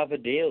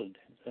verdeelt.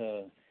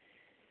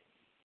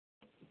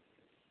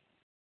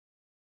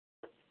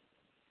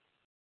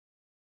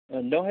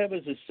 And noch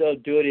etwas is so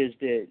good is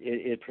that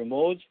it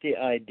promotes the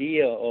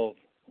idea of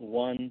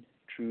one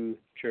true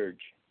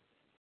church.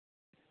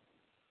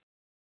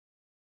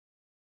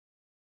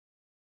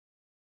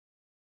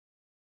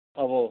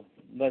 Aber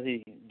was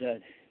ich da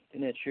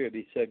nicht sure, ob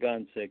ich so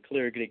ganz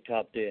klar gekriegt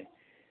habe,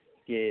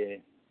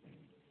 die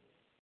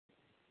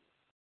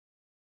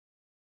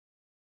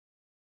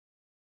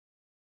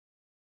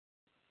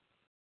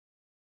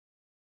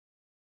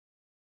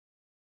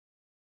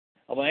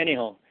Aber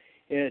anyhow,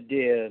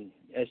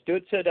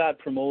 Stutzer that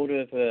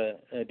promoted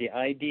the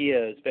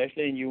idea,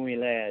 especially in Ewing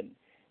Lad,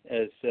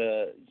 as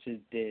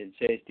it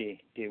says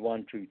the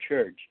one true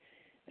church,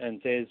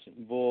 and says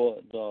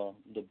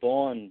the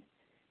born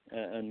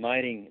and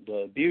mighty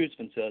the abuse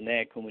from so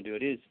now coming to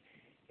it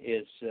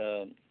is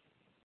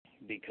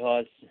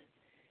because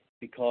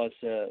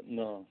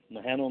no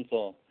han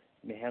så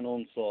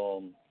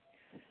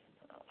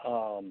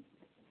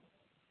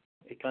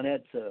it kan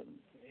inte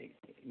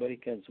vad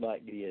det kan svara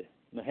det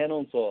men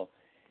han så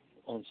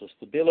on so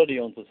stability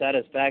on so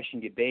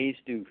satisfaction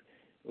based to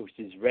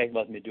is recht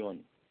what me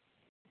doing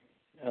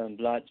and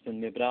blats von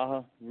mir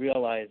braha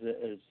realize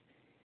as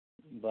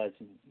was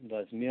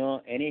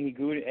mir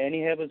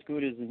any have as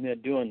good as mir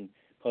doing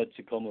hat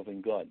to come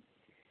from God.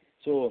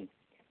 So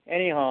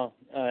anyhow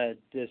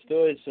the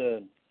story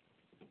is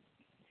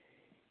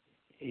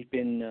ich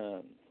bin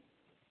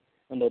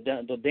and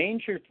the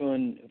danger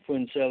von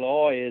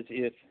law is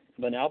if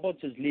when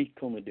Albert is leak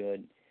kommen dort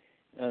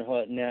and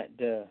hat not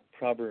the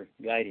proper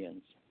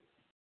guidance.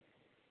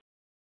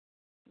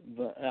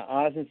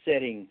 As a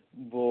setting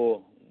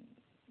wo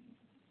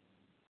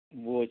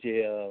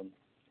die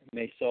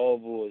may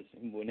solve wo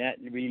not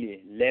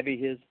really levy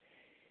his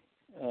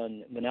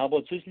and when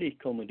Albert is leak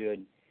kommen dort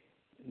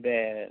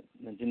that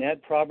in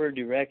that proper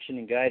direction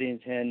and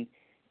guidance hen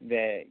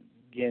that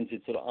against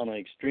it sort of on an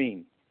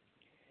extreme.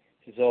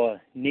 So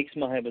nichts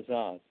mehr habe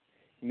gesagt.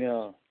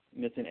 Wir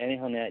müssen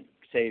anyhow not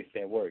say if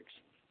that works.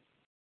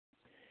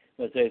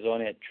 But say it's on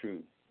that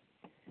true.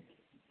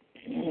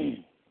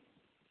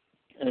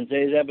 And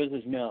say that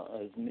is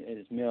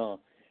mehr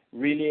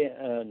really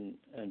an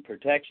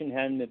protection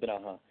hand mit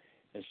braha.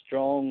 A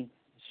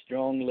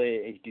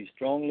strongly ich do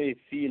strongly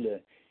feel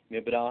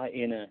mit braha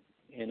in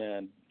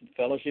a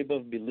fellowship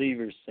of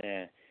believers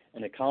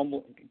and a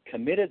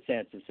committed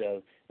sense of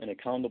self and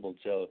accountable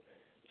to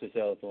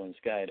self on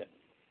skaida.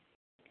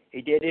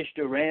 It did is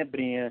to ramp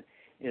bringen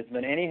is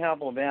when anyhow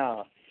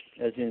wel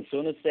as in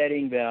zo'n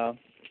setting wel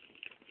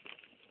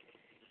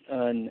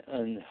and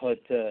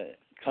hat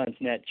kan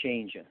not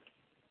change.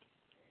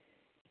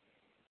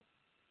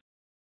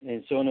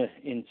 In zo'n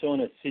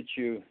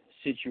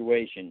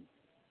situation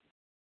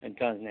and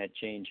kan not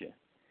change.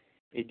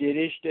 It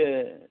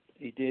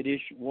did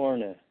is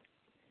warnen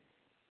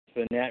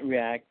for not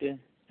react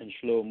and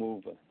slow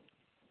move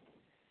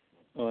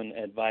on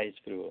advice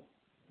through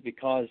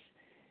because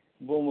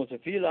what was a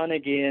feel on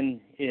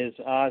again is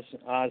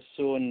as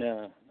soon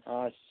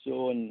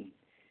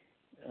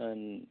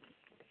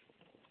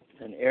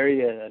an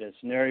area that a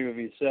scenario of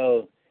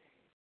yourself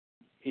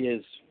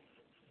is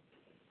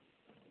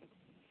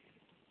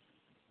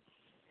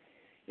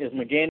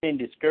again in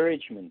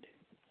discouragement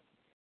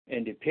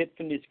and the pit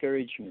from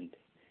discouragement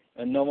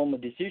and no more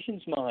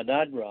decisions ma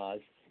that ras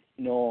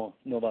no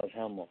was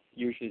hammer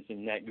usually it's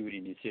in not good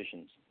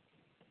decisions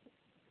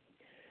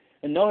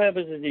and no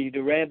happens is the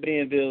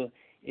Rambrinville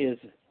is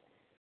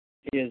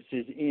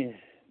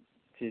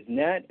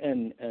not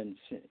and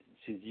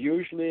is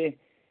usually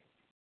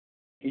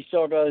ich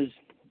sage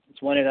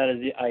it's one that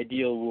is the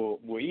ideal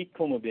wo ich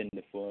komme bin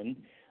davon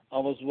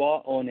aber es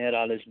war on hat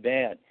alles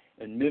bad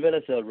and mir will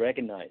es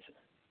recognize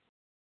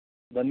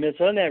but mir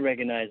soll not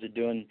recognize it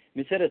doing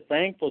mir said a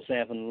thankful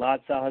self and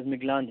lots has me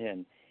gland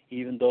hin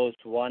even though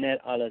it's one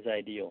at alles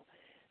ideal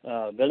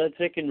will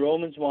it in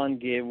Romans 1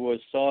 gave was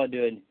saw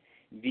doing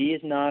wie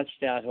es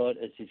nachstatt hat,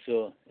 es ist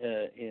so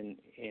in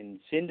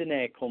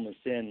Sünde kommen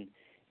sind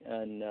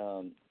und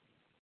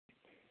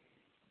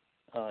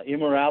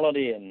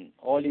immorality and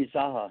all these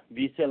Sachen,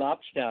 wie es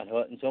abstatt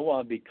hat und so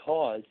on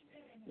because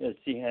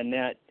sie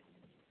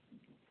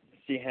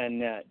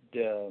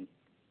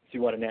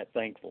were not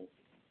thankful.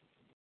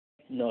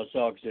 No,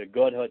 so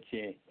Gott hat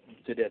sie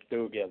zu das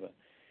zugegeben.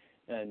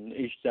 Und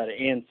ich sage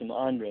eins zum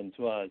anderen,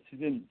 zwar sie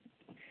sind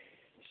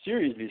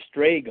seriously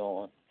stray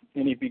going.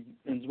 And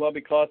it's well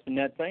because we're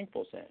not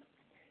thankful, Sam.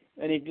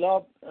 And ich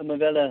glaube, wir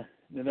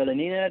wollen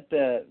nicht,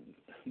 wir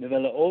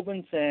wollen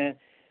oben sein,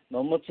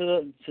 man muss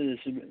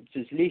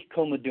das Licht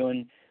kommen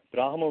tun,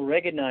 brauchen wir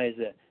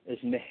recognize,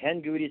 dass wir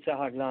ein gutes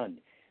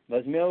Land,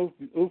 was wir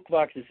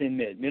aufgewachsen sind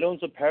mit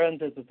unserer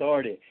Parental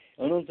Authority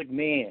und unserer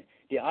Gemeinde,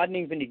 die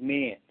Ordnung von der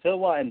Gemeinde. So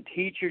war ein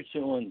Teacher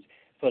zu uns,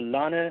 für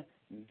Lerne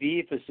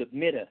wie für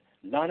Submitter,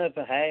 Lerne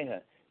für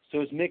Heilige. So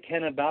es wir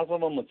können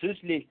besser, wenn wir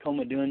das Licht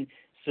kommen tun,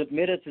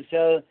 submitted to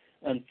self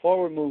and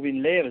forward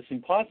moving levels.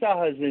 In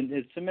Passages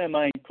in some of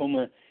mine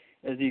come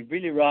as he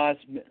really rash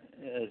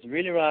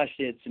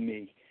said to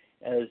me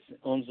as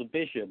unser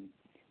Bishop,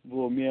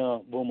 wo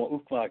mir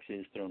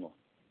aufgewachsen ist drin.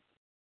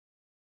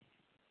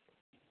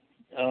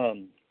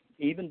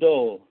 Even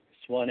though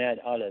es war nicht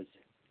alles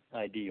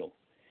ideal.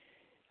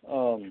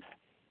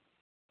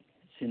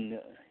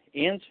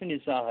 Eins von der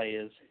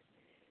Sache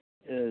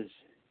ist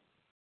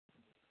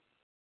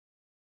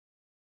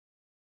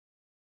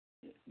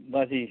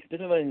was ich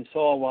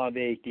saw war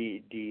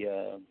die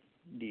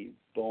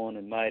Born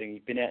and Mighty,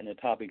 ich bin at the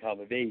topic of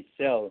a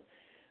cell,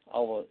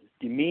 aber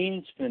die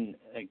means von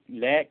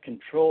lack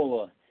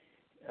controller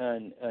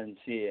und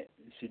sie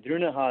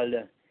drinnen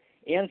halten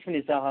en van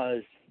die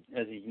Sachen,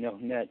 als ich noch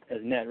net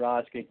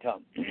rausgekriegt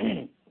habe,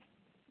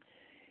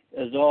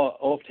 as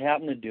oft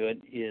happening to do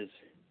it is,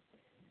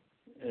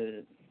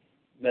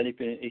 weil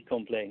ich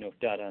komme gleich noch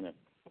daran.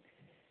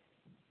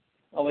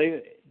 Aber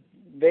ich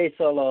weiß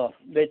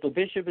der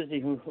Bishop, als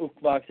ich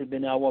aufgewachsen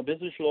bin, auch ein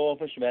bisschen schlau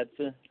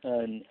verschwätzen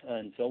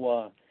und so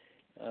war,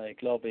 ich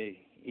glaube,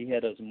 ich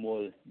hätte das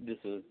mal ein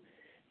bisschen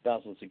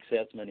besser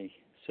Success, wenn ich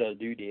so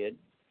tue.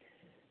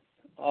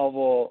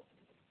 Aber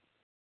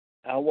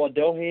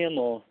daher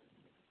noch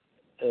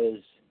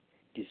als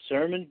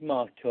Discernment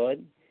gemacht hat,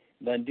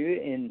 wenn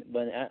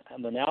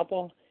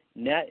aber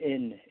nicht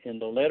in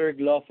der Letter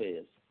gelaufen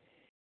ist,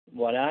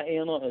 was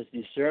einer als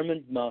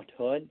Discernment gemacht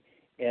hat,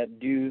 ob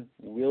du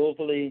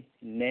willfully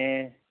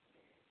nicht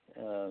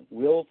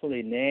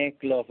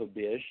gelaufen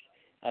bist,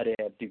 oder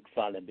ob du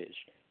gefallen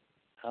bist.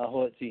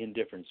 Hat sich ein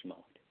Difference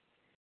gemacht.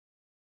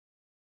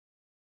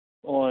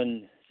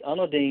 Und das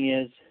andere Ding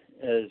ist,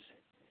 as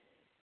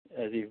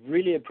ich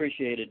really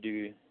appreciated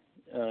du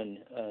and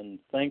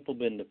thankful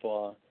bin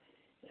dafür,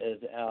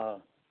 as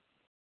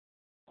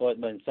hat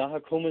man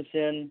Sachen kommen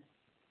sind,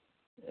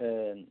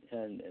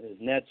 und es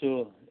nicht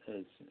so,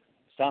 as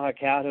Sachen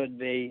gehört hat,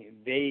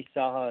 wie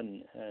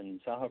Sachen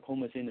und Sachen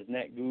kommen sind, es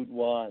nicht gut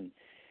war. Und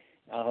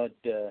hat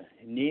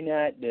nie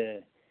nicht,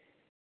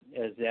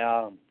 as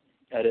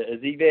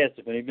ich weiß,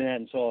 wenn ich bin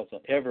nicht so,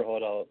 ever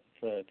hat auch,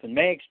 von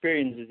meinen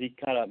Experiences, ich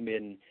kann auch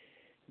mit,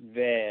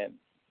 wer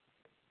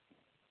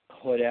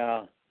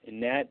hat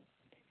nicht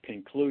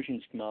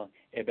conclusions gemacht,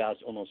 about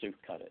es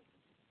untersucht hat.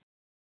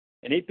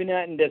 Und ich bin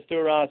nicht in der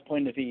Storaus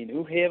Point of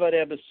View. Ich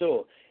habe aber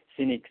so,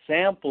 sind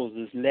Examples,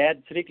 das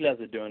Leid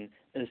zurücklassen tun,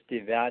 ist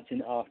die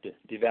Werten achten,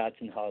 die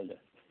Werten halten.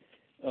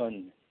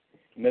 Und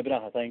wir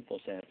brauchen dankbar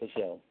sein für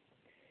so.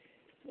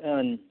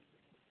 Und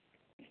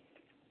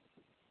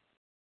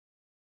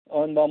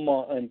wenn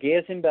wir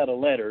gehen bei der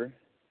Letter,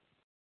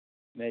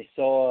 wir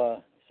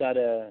saw,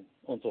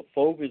 unser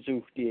Fokus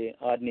auf die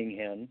Ordnung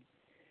hin.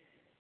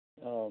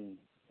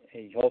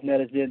 Ich hoffe nicht,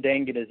 dass ihr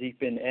denkt, dass ich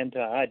bin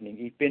anti-Ordnung.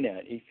 Ich bin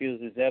nicht. Ich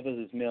fühle es etwas,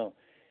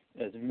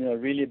 das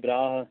mir really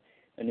brauche.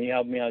 Und ich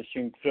habe mir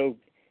schon gefragt,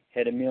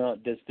 hätte mir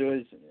das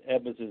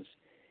etwas, das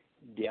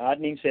die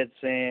Ordnung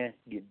sein,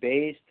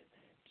 gebased,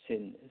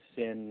 sind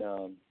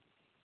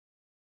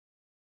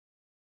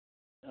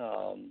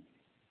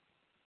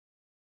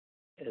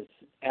as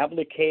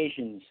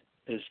applications,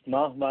 is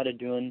machbar zu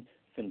tun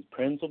von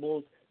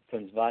Principles,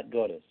 von das Wort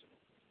Gottes.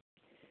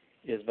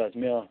 Ist was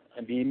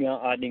wie mir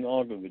Ordnung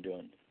angucken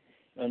tun.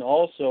 Und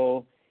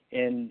also,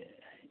 in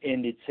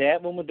die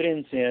Zeit, wo wir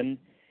drin sind,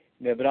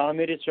 wir brauchen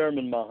wir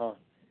Discernment machen,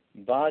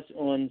 was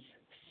uns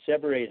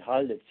separate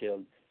haltet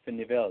von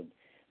der Welt.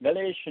 Weil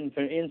ich schon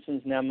für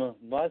Instance nehme,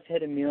 was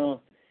hätte mir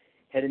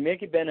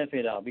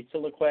gebenefit ab? Ich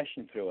soll eine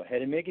Question fragen.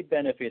 Hätte mir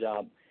gebenefit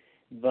ab,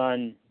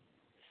 wenn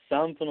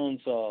some von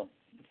unseren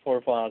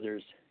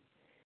Forefathers,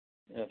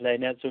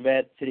 vielleicht nicht so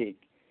weit zurück,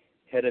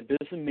 hätte ein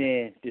bisschen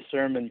mehr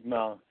Discernment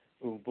gemacht,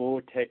 wo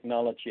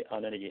Technology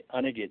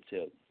angeht.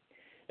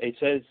 Ich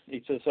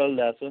soll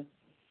lesen.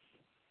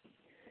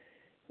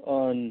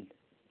 Und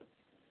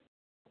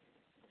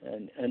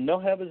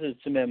noch etwas,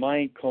 zu mir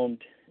Mind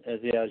kommt,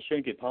 als ich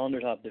schon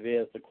gepondert habe,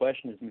 die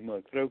Question ist, mich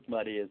mal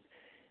gefragt ist,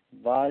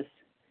 was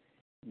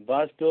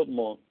tut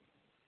man,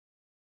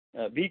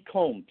 wie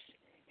kommt es,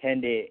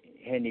 haben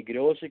die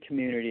große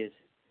Communities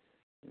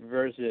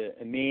versus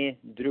mehr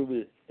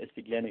drüber als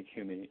die kleinen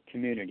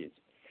Communities.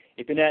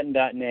 Ich bin nicht in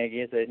das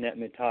nicht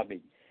mein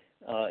Topic.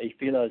 Ich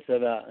fühle als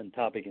selber ein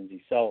Topic in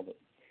sich selber.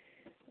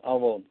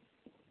 Aber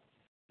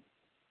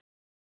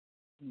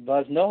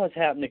was noch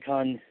happen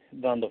kann,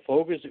 wenn der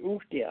Fokus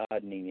auf die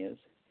Ordnung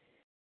ist,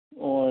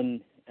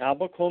 und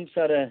aber kommt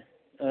es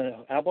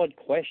about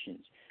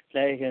questions.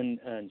 Vielleicht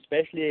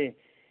especially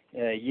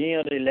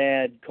jüngere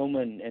Leute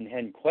kommen und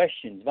haben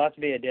questions. Was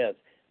wäre das?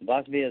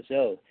 Was wäre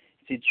so?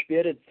 Sie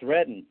spirit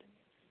threatened.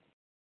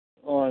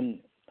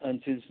 Und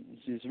sie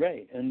ist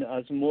right. Und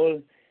also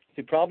mal,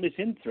 sie probably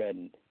sind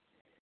threatened.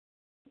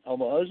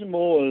 Aber also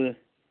mal,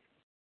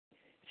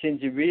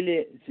 sind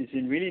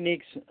really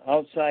nichts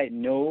outside,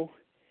 no.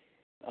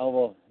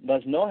 Aber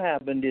was noch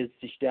happened ist,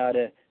 sie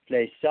starten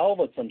vielleicht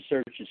selber some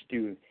searches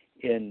tun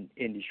in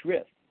die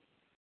Schrift.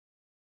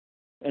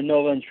 Und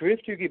noch wenn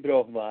Schrift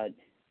gebraucht wird,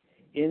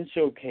 in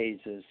so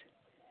cases,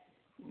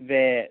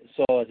 wer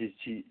so,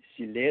 sie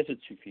lesen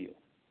zu viel.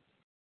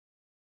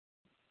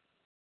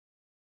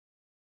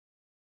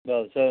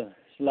 Well, so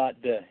slot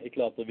ich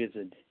glaube, der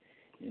Visit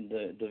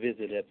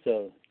ist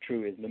so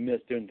true ist. Man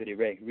muss tun für die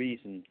rechte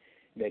Reason,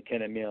 wir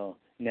können mehr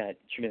nicht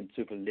schlimm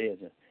zu viel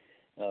lesen.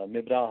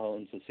 Wir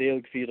brauchen unsere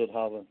Seele gefeiert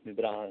haben, wir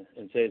brauchen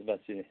uns sehen, was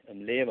sie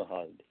im Leben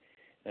hat.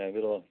 Wir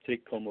wollen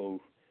zurückkommen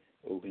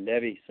auf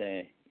Leben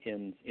sein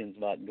ins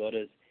Wort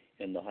Gottes,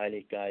 in der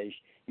Heilige Geist.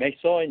 Ich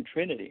so in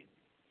Trinity.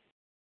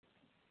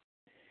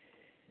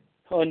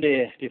 Und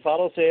die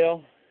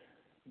Pharisäer,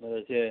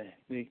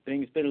 ich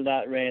bringe es ein bisschen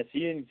da rein,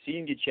 sie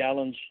sind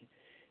gechallenged,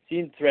 sie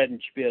sind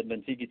threatened spät,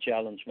 wenn sie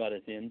gechallenged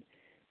waren.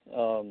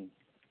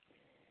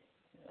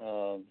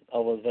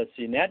 Aber was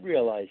sie nicht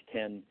realized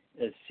haben,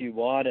 zu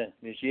water.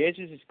 Dus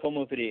Jezus is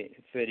komen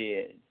voor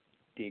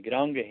die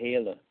kranke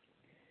hele.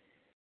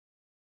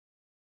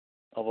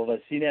 Aber was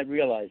sie nicht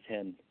realized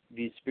haben,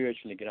 wie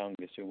spiritually krank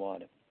is zu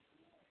water.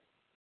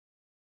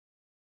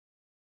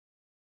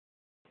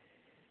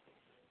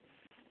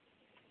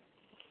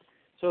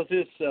 Så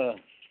dus,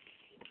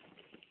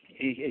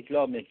 ik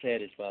glaube mit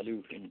Zeit war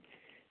lufen.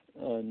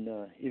 Und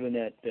ich will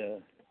nicht,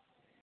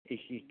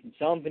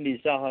 some von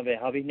die Sachen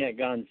habe ich nicht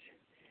ganz,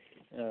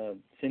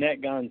 sind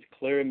nicht ganz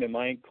klar in mein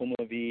Mind kommen,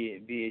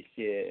 wie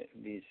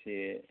ich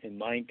in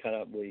Mind kann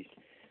habe.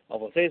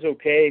 Aber es ist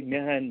okay,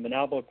 wir haben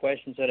ein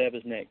questions, that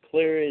etwas nicht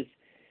clear ist.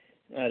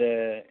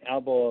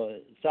 Aber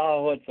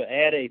Sachen hat für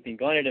Erde, ich bin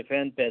gar nicht der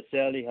Fan,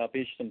 persönlich habe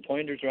ich some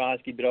Pointers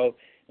rausgebracht.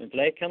 Und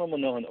vielleicht kann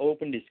man noch eine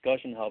open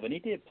Discussion haben.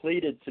 Nicht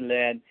pleaded zu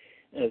lernen,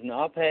 als ein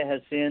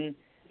Abhänger sind,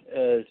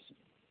 als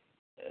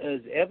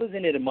etwas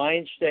in der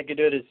Mind stecken,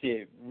 dass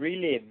sie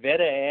really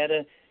weder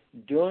Erde,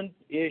 und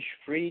ich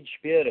Fried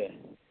spüre,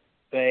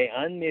 bei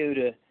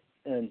Anmüde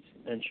und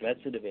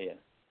Schwätze dabei.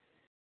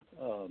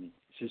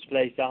 So ist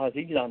vielleicht Sachen,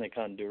 die ich lernen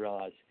kann,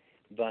 daraus,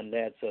 wann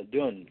das so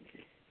tun.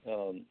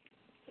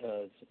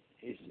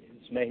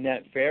 Es mag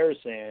nicht fair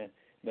sein,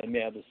 wenn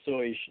wir aber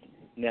so ist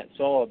nicht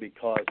so,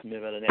 because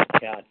wir werden nicht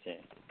klar sein.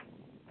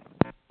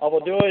 Aber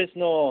da ist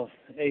noch,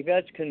 ich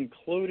werde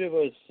conclude,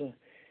 was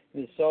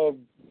so,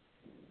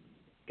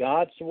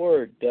 God's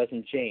word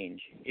doesn't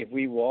change. If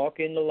we walk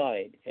in the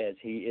light as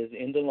he is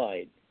in the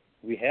light,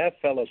 we have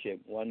fellowship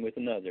one with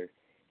another,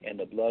 and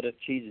the blood of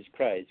Jesus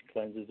Christ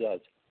cleanses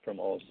us from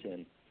all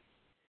sin.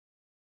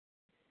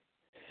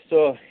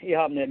 So, ich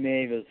habe nicht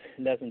mehr was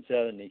lassen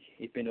sagen.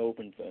 Ich bin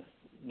open für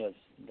was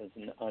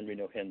andere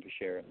noch hin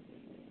share.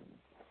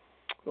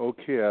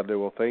 Okay, Adley,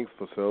 well, thanks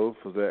for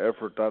the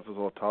effort. Dat is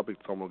our topic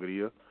zomaar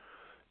hier.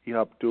 Ich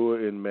habe da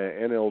in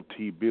mijn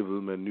NLT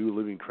Bibel, mijn New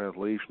Living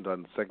Translation,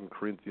 dann 2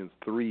 Corinthians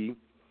 3,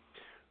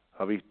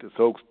 habe ich das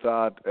auch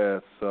gesagt,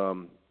 as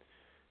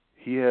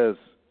he has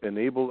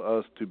enabled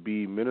us to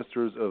be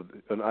ministers of,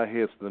 and I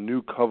has the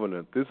new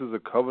covenant. This is a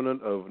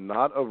covenant of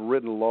not of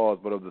written laws,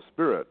 but of the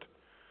Spirit.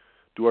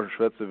 Du hast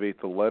schwätze,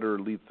 the letter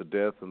leads to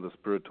death and the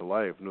Spirit to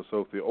life. No,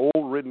 so if the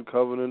old written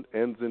covenant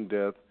ends in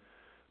death,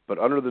 but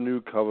under the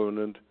new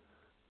covenant,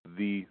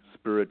 the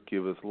Spirit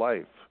giveth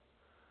life.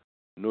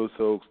 No,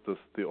 so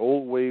the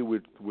old way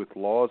with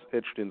laws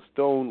etched in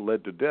stone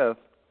led to death,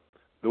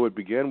 though it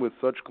began with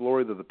such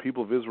glory that the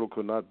people of Israel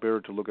could not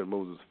bear to look at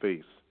Moses'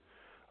 face.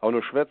 Aber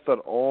nu schwätzt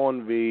dat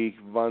an, wie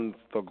wann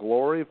the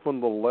glory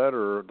from the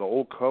letter, the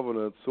old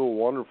covenant, so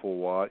wonderful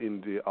war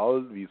in die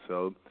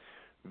Altwiesel,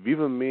 wie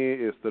viel mehr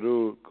ist der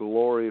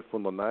glory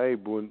von der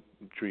Neubund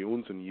zu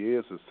uns in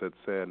Jesus set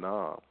sehr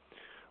nah.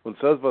 Und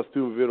das, was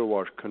du wieder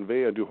warst,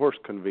 du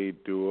hast conveyed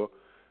du,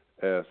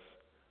 es,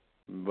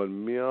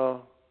 wenn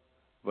wir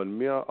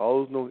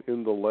alles noch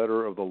in the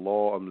letter of the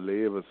law am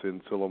Leben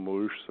sind, sollen wir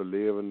unser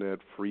Leben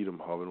nicht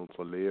Freedom haben,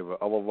 unser Leben.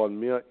 Aber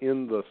wenn wir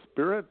in the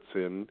Spirit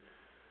sind,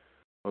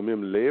 wenn wir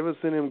im Leben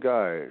sind im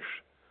Geist,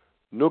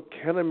 nur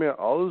können wir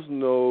alles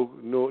nur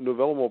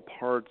wollen wir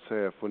Parts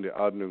haben von der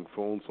Ordnung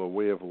von unserer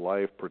Way of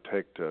Life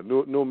protecten.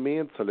 Nur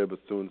mehr zu leben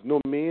zu uns,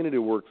 nur mehr in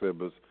die Works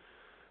leben.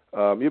 Ich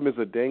habe mir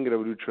so denken,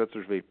 aber du schätzt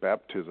wegen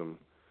Baptism,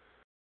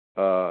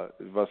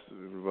 was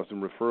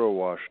im Referral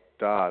war,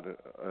 statt,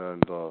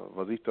 und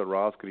was ich da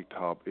rausgekriegt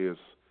habe, ist,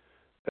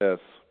 es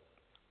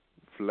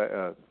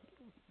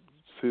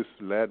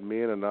lädt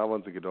mehr nach,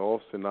 wenn sie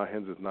gedauert sind, nachher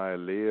haben sie das neue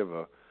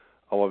Leben.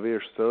 Aber wer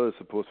selbst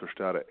supposed zu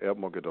starten,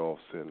 erstmal gedauert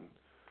sind,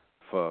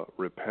 für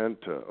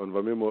Repenten. Und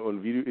wenn wir mal,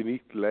 und wie du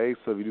nicht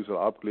lesen, wie du so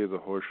abgelesen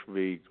hast,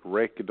 wie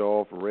Recht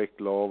gedauert, Recht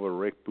Glaube,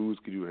 Recht Buß,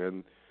 die du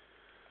hin,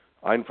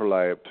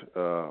 einverleibt,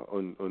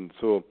 und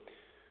so.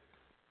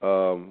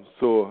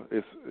 So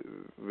ist,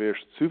 wer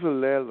zu viel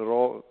lernt,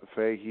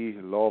 fähig,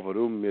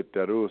 warum mit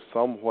der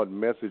somewhat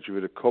message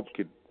über den Kopf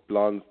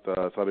geplant,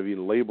 das hat wie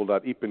ein Label,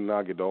 das ich bin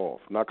nach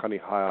gedauert, nach kann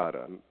ich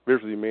heiraten.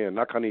 Wirst du sie mehr,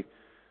 nach kann ich,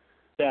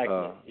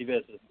 ich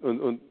weiß es.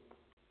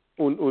 Und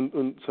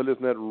so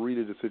ist nicht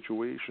really the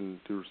situation.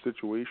 The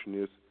situation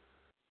ist,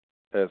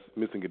 es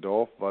müssen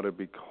gedauert werden,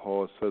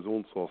 because es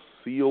unser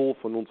Ziel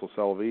von unserer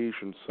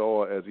Salvation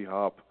so, als ich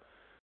habe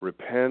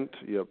repent,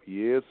 ich habe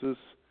Jesus,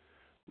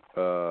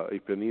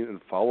 ich bin nicht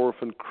ein Follower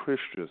von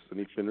Christus und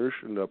ich bin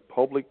nicht in der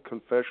Public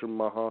Confession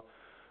machen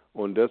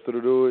und das ist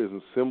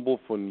ein Symbol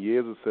von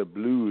Jesus, der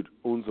Blut,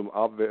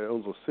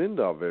 unsere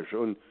Sünde abwäscht.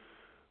 Und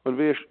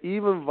wir,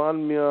 even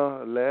wenn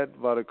wir Leute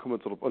waren, kommen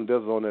zu, und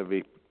das ist auch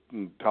nicht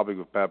ein Topic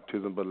of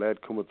Baptism, aber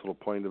Leute kommen zu der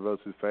Point, dass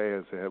sie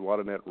fähig sind,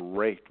 war nicht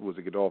recht, wo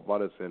sie gedauert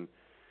waren sind.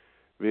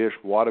 Wir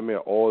waren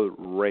mir all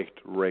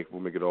recht, wo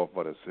wir gedauert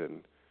waren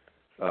sind.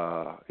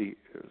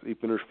 Ich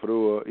bin nicht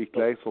froh, ich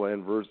gleich so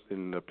ein Vers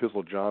in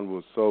Epistle John, wo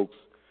es sagt,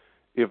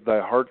 if thy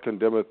heart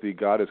condemneth thee,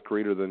 God is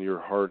greater than your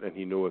heart, and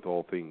he knoweth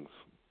all things.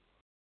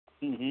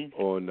 Mhm.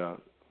 Und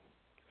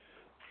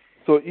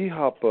so ich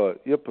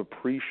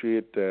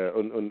appreciate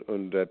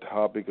und der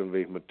Topic und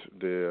wie ich mit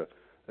der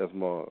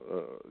erstmal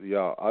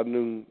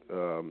Ordnung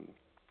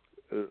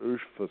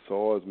ich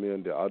versuche es mir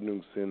in der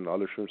Ordnung sind,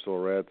 alle schön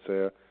so rät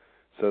sehr,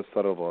 så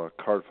der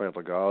kart fandt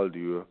der galt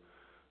du,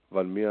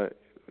 var mere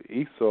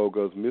ikke så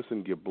gos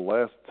missen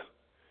geblast,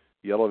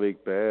 Jellervik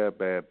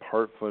bag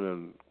part von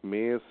en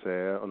mere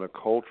sager, og en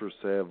culture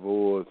sager,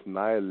 hvor et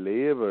nej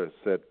lever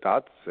set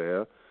dat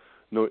sager,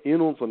 når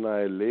in ons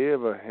nej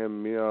lever hem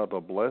mere der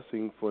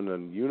blessing von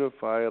en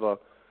unified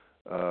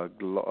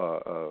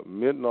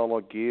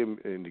miteinander geben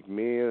in die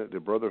mehr, the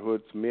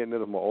brotherhoods, mehr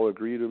nicht mal all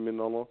agree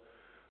miteinander,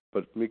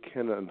 but wir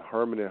können eine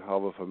Harmonie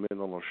haben für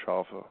miteinander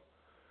schaffen,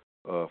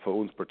 für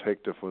uns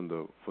protecten von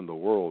the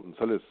world, und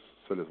das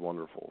ist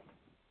wonderful.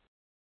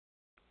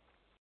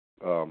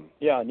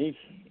 Ja, and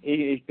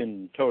ich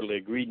bin totally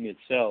agreed mit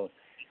Sal.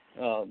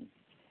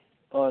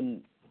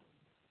 Und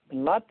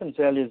Latin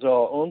Sal ist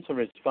auch unsere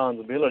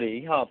responsibility.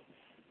 Ich habe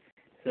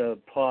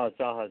ein paar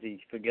Sachen, die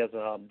ich vergessen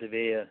habe, die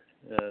wir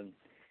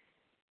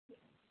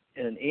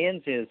und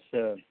eins ist,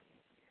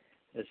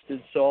 es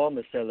ist so,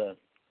 man soll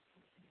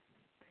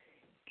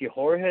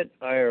gehorcht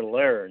er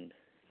lernen.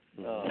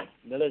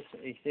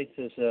 Ich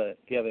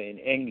gebe in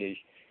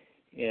English,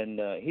 in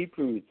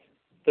Hebrews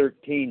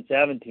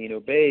 13:17,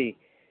 obey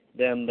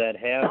them that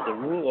have the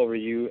rule over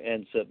you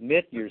and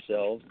submit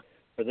yourselves,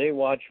 for they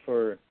watch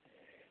for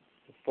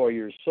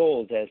your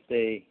souls as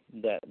they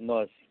that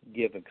must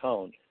give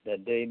account,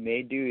 that they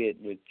may do it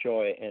with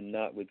joy and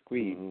not with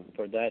grief,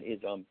 for that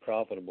is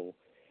unprofitable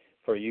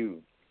for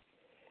you.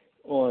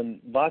 On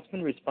was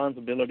für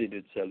responsibility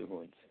did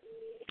uns?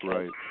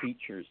 Right. As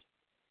teachers.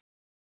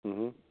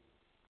 Und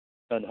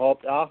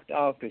habt Acht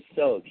auf dich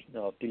selbst,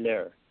 auf die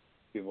Lehre.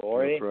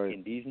 Bewahre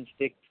in diesen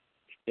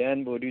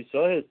Stern, wo du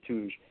solches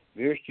tust,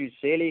 wirst du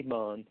selig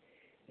machen,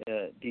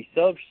 die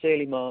selbst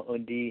selig machen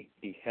und die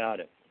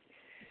Herde.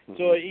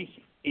 So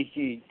ich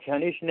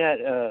kann nicht,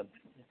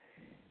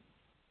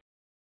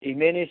 ich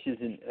meine, es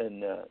ist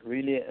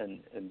really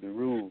ein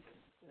Beruf,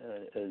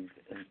 ein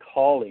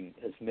Calling,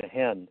 es mir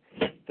Herrn,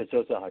 für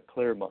so Sachen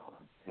klar machen.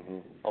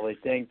 Aber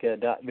ich denke,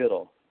 das wird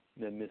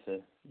wir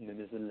müssen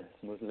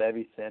es muss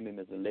Levi sein, wir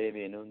müssen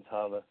Levi in uns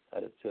haben,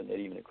 dass es nicht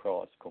even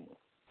across kommen.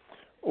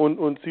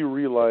 Und sie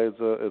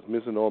realise, es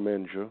müssen auch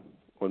Menschen,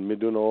 und wir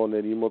tun auch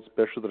nicht immer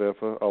Special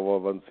treffen,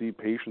 aber wenn sie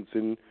patient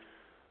sind,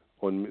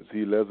 und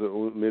sie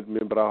lesen,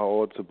 wir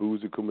brauchen auch zu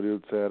Buße kommen, wir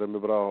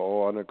brauchen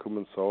auch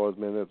ankommen, so, als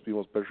wir nicht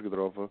immer Special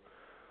getroffen,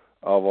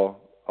 aber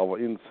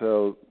in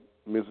Zell,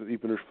 ich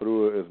bin nicht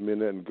froh, dass wir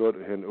nicht in Gott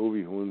hin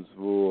uns,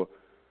 wo,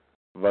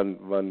 wenn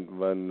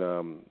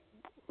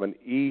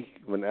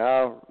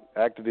er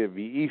aktiviert,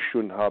 wie ich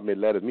schon habe, mir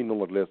leider mich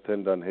noch lässt,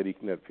 dann hätte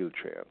ich nicht viel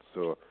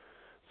Chance.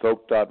 So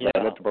dat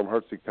nicht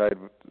Barmherzigkeit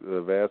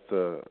wäre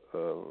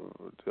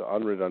der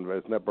andere, dann wäre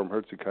es nicht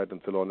Barmherzigkeit, dann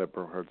soll auch nicht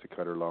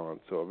Barmherzigkeit erlangen.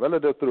 So, wenn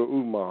das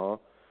machen,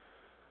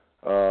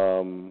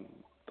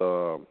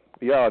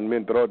 ja, und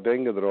mir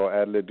denken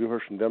daran, du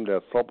hörst dem,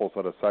 der supples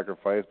at a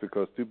sacrifice,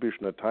 because du bist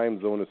in a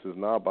time zone, es ist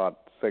nah about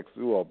 6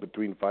 Uhr,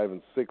 between 5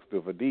 and 6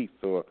 du verdienst,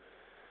 so,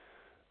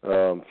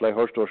 vielleicht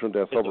hast du auch schon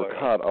der Supper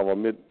gehabt, aber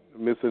wir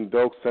sind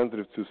doch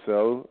sensitive zu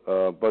sell,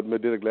 but wir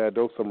did glad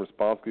doch some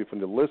responsibility from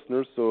the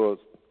listeners, so,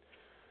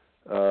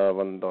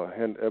 wenn da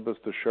hen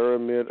etwas zu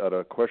sharen mit,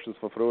 oder questions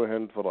von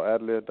Frauen von der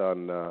Adler,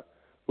 dann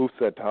auf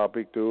das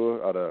Topic du,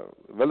 oder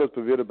weil es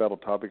bewirrt about the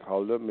topic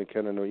halten, wir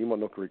können noch immer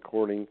noch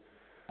recording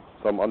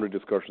some other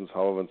discussions,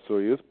 however, and so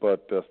is,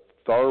 but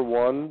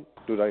 *1,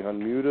 du dich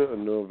unmute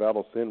und nur wer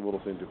das sind, wo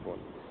das sind davon.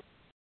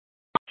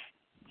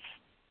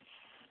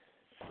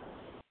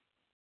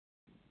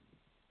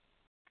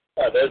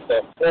 There's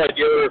Floyd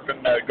Yoder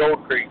from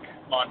Gold Creek,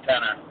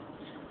 Montana.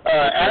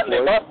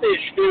 Adley, was du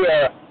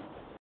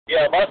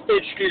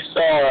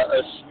saw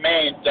a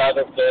meant out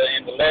of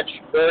in the last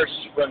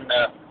verse from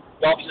the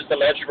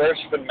last verse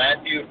from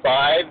Matthew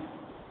 5,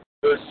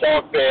 wo es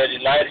sagt, die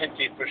Leute haben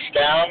sich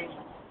verstanden,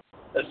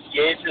 dass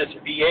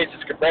wie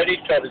Jesus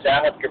gepredigt hat, dass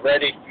hat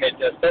gepredigt mit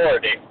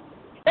Authority.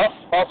 Was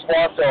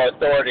war so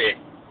Authority?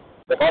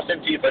 Was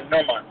haben sie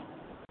vernommen,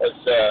 was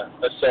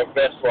so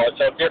best war,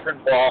 so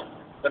different war,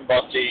 than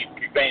was sie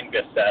gewähnt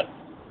hat?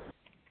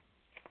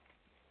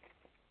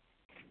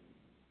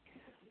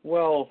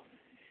 Well,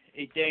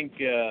 I think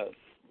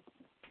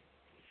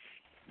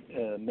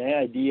my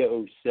idea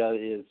of that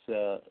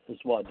is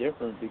what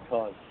different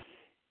because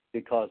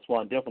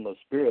one different of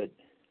spirit.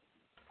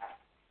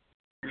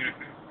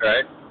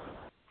 Right.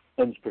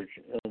 And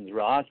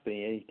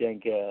Raspi, I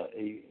think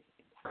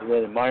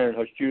whether Myron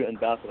has you and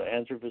Beth will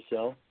answer for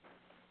self.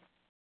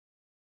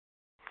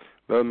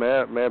 Well,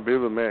 my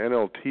Bible, my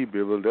NLT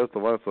Bible, that's the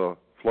one that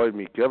Floyd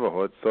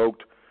McGiver had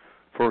soaked,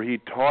 for he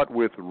taught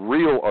with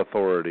real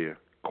authority,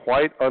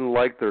 quite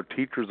unlike their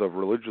teachers of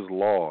religious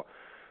law.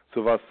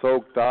 So was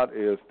soaked that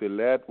is, the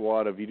lad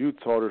what wie du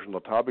zahlst on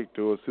the topic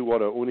to, so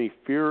what only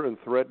fear and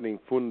threatening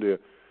von the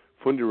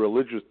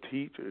religious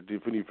teachers,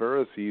 von the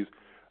Pharisees,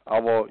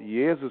 aber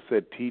Jesus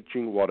said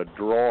teaching what a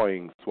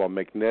drawing, so a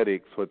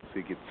magnetic, so it's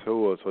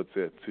gezogen, so it's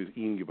zu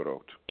ihm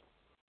gebracht.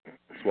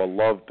 So I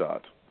love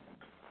that.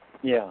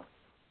 Yeah,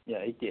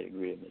 I did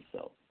agree with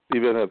myself.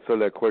 Even had said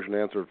that question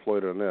answered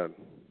Floyd on that.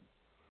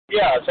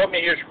 Ja, så mir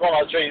hier schon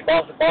also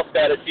was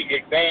that ist die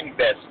gewähnt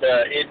best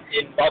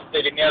in was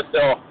der mir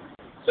so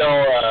Så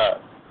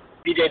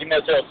vi det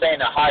med så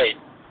sen hej.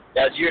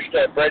 Das just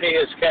Brady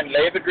is kan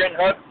leve drin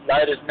hut.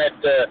 Light is net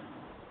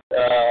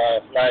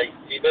like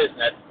he does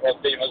net.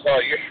 What they was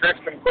all your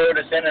schrift from quote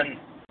is in and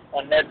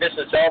on net this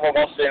is over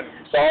was im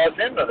saws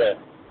in oder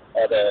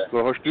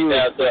so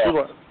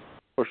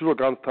hast du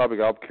ganz tabig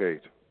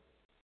abgekehrt.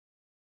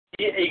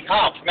 Ich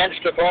hab's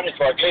Mensch davon ist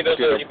war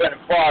glaube ich bin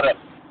Vater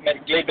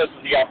mit glaube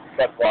ich ja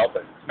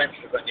Vater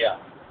Mensch davon ja.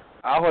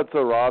 Auch hat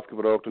so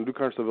rausgebracht und du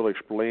kannst da wirklich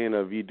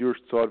explainen, wie du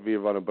gesagt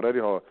wie wenn ein Brady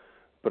hat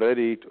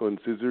predigt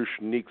und sie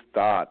ist nichts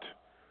tat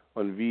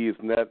und wie es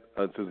nicht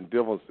es ist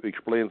difference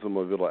explain so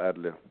mal wieder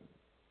adle.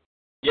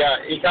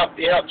 Ja, ich hab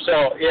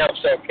so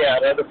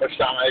gehört, du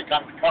verstanden, ich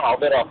kann auch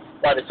wieder,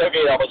 weil es so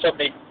geht, aber so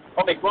nicht,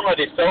 und ich wundere,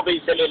 die so wie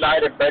sie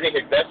leider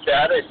predigt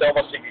besser, ist so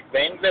was ich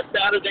gewähnt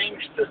besser,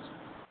 denkst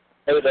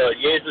du, dass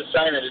Jesus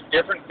sein ist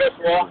different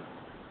besser.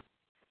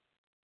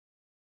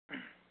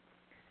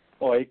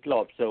 Oh, ich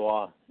glaube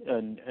so,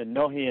 und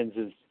noch eins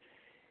ist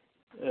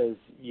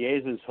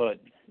Jesus hat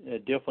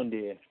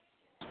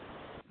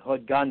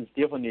ganz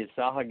differente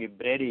Sachen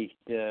gepredigt,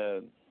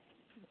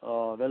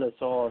 weil er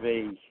so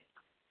wie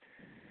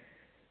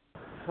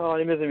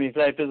die müssen mir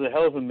vielleicht ein bisschen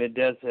helfen mit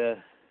das.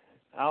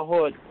 Auch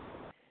hat,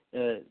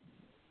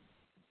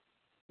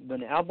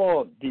 wenn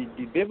aber die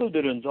Bibel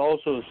tut uns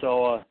also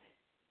so,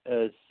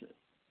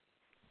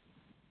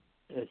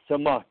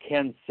 some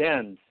can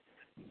sense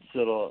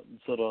so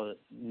the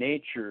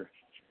nature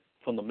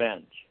von der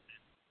Mensch.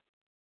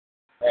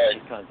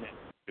 Ich kann es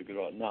nicht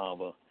gerade nach,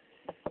 aber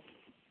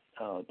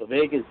der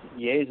Weg ist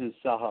Jesus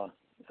Sache.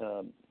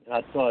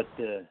 Hat gesagt,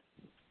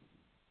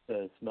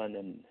 dass man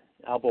ein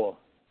Abo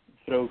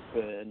vroeg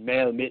een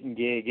mail mitten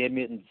geef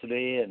mitten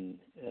twee en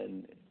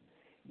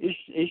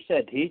is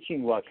that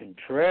teaching was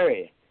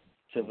contrary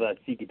to what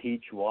she could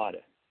teach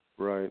water.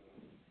 Right.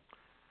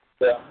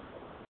 Yeah.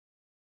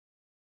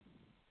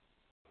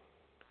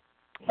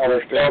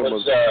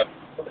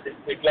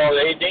 Ik geloof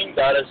één ding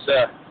dat is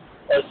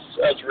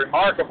as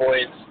remarkable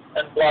is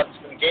en plots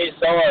van gay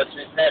so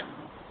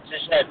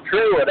is net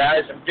true. That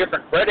is some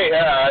different credit.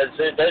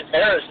 That's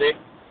heresy.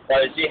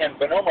 Weil sie haben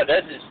genommen,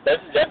 das ist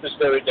etwas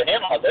für den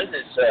Himmel, das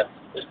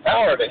ist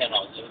Power der Himmel,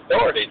 das ist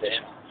Authority der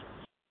Himmel.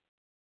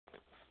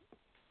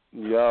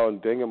 Ja,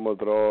 und denke mal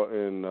drauf,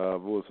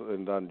 wo es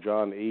in dann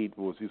John 8,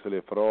 wo es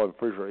diese Frau im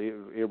Fischer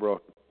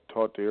Ehebrauch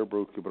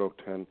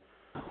gebraucht haben,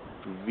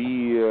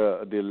 wie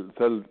die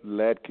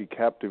Leute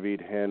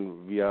captivate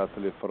haben, wie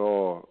diese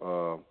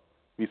Frau,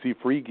 wie sie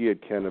freigehen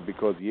können,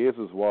 because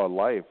Jesus war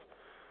alive.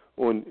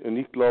 Und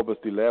ich glaube,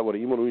 dass die Lehrer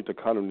immer noch nicht der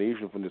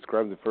Condemnation von den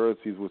Scribes und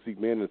Pharisees, wo sie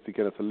meinen, sie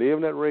können das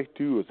Leben nicht recht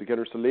tun, sie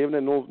können das Leben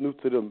nicht nur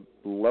zu dem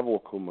Level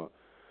kommen.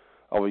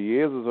 Aber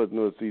Jesus hat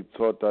nur sie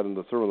gesagt, dass in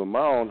der Sermon on the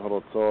Mount hat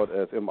gesagt,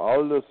 es im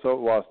alles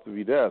so was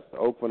wie das,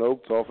 auch von auch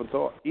so von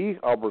so.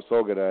 Ich aber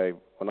sage dir,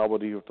 wenn aber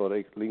die auf der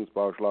rechts, links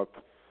Bauschlag,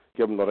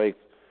 geben da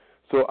rechts.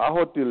 So, er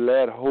hat die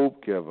Lehrer Hope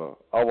gegeben,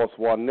 aber es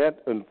war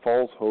nicht ein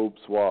false Hope,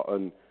 es war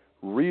ein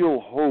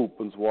real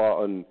Hope, und es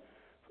war ein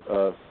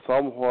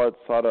somewhat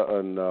sada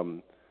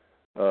an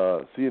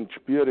sie in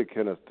Spirit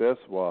kennen, das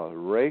war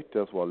recht,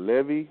 das war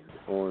Levi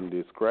und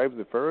die Scribes,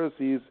 die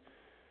Pharisees,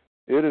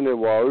 irgende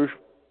war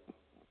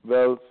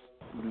weil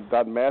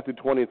that Matthew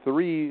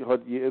 23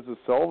 hat Jesus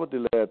selber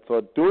gelehrt,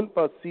 so tun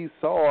was sie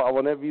sah,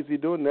 aber nicht wie sie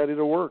tun, nicht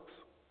ihre Works.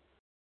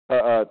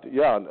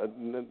 Ja,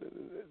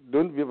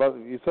 tun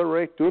wie so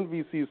recht, tun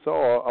wie sie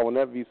sah, aber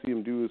nicht wie sie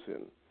im Du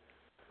sind.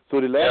 So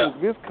die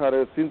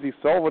Lehrungswisskarte sind sie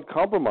selber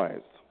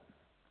compromised.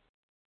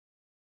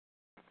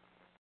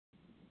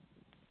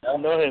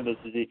 Noch etwas,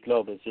 ich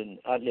glaube, es sind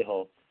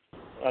alle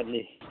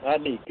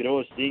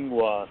groß Ding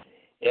war,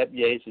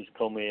 Jesus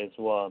komme, es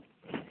war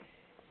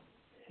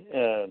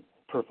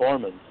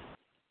Performance.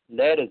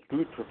 That is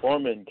good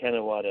performance, kind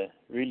of what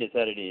really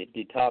said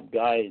the top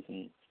guys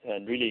and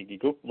really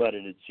geguckt war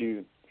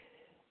dazu.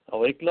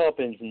 Aber ich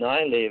glaube, ins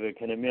Neileben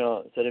kann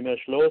mir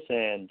Schluss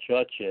sein,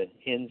 Church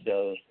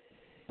hinstellen,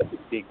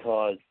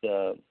 because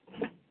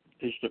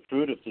it's the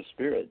fruit of the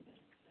Spirit.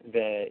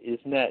 There is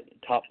not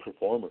top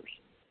performers.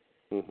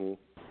 Mm-hmm.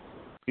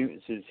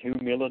 It's his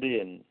humility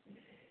and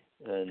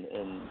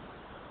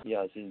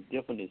ja, es ist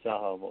different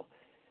Sachen.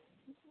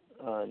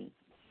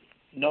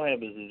 Noch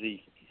etwas, was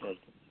ich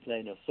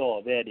kleiner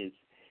so, das ist,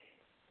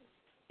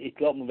 ich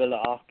glaube, wir wollen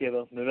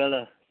aufgeben, wir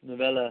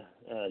wollen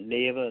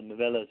leben, wir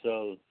wollen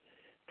so,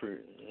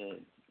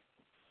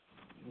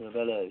 wir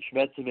wollen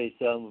schwätzen, wir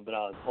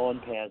brauchen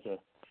anpassen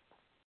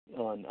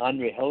und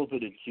andere helfen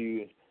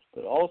dazu,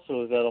 but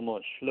also wir wollen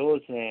mal schlau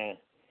sein,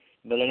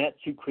 wir wollen nicht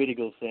zu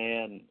critical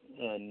sein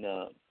und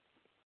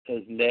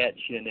as let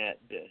should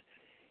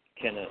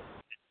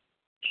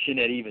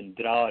not even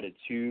draw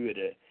dazu,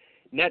 oder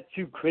nicht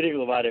zu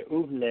critical about der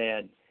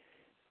Aufladen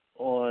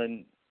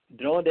und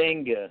daran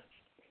denken,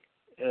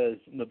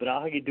 wir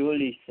brauchen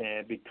geduldig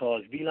sein,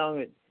 because wie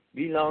lange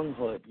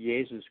hat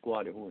Jesus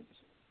gerade uns?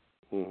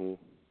 Mhm.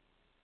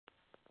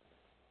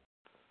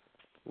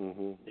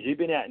 Mhm. Ich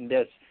bin ja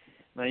das,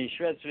 meine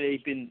Schwester,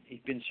 ich bin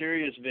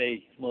serious,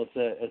 weil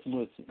es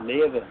muss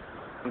leben,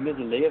 wir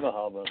müssen Leben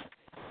haben.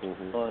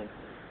 Mhm. Und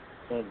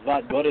Het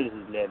was Gottes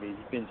leven.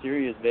 Ik ben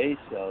serieus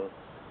bezig,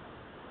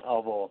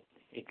 aber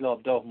ik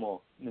glaube doch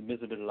mal, wir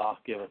müssen ein bisschen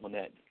nachgeben, dass wir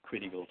nicht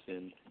critical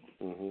sind.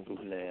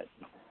 Hoeveel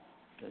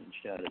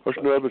Hast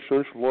du noch etwas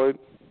Schönes, Floyd?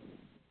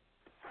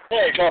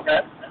 Yeah, you talk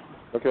that.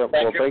 Okay,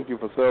 well, thank you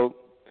for so.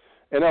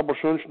 En aber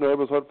Schönes noch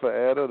etwas heute für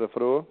Erde, der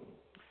Frau?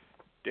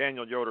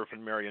 Daniel Yoder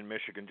from Marion,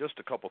 Michigan. Just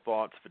a couple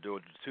thoughts for to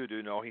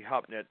do know. He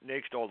hat net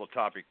nächst all the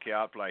topic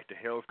gehabt, like the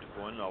Hälfte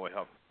von, aber ich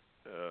hab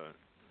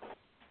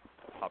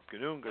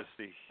genug, dass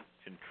ich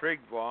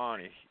intrigued war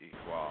und ich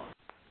war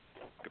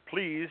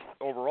gepleased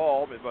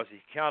overall mit was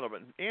ich kannte,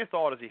 but eine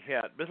thought as he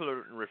had, a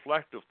bisschen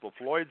reflective for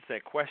Floyd's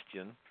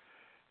question,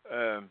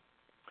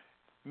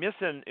 wir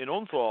sind in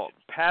unserer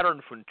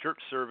Pattern von Church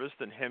Service,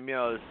 dann haben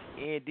wir als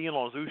ein Dienst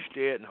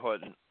aussteht und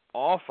heute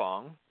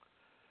Anfang,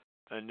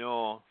 und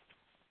nur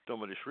da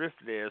wir die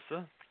Schrift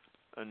lesen,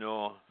 und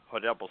nur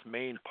hat etwas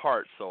Main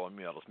Part so in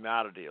mir, das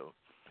Matterdeal.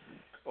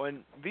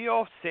 Und wie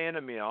oft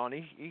sehen wir, und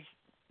ich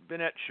bin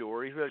nicht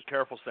sure, ich will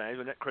careful sein, ich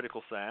will nicht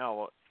critical sein,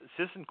 aber es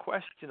ist eine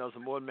Question aus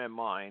dem Mund mein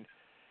Mind,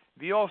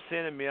 wie oft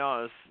sehen wir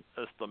as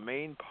the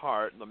main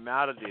part, the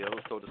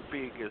Matterdeal, so to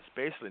speak, is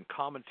basically a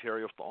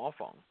commentary auf den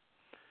Anfang.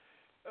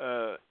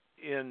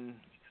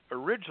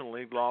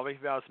 Originally, glaube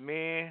ich, war es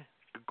mehr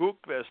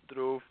geguckt, was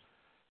drauf,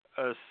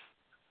 als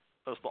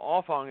der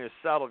Anfang ist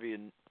selber wie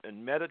in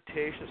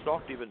Meditation, es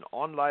sagt eben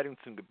Anleitung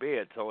zum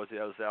Gebet, so als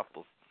er sagt.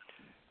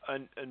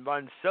 Und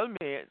man soll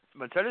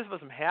es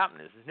was im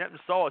Herzen ist. Es ist nicht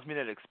so, als wir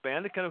nicht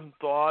expanden können auf den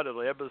Thought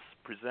oder etwas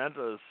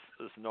präsenten,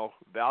 als noch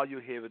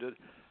Value haben.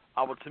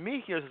 Aber zu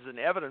mich ist es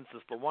eine Evidence,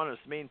 dass der one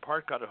das main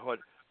part hat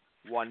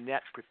war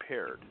nicht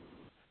prepared.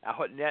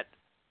 Hat nicht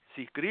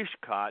sich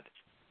gerichtet gehabt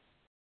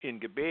in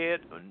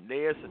Gebet und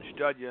Lesen und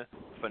Studien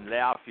von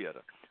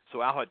Lehrführer.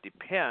 So hat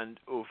depend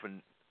auf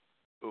ein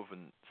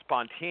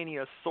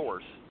spontaneous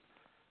source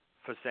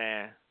für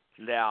sein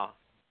Lehr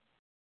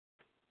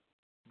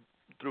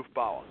drauf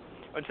bauen.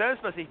 Und das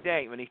ist, was ich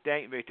denke, wenn ich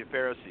denke, wie die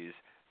Pharisees,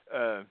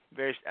 hat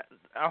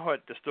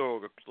das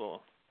Quote,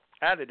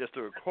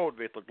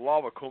 wie der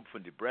Glaube kommt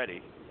von der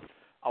Bredi,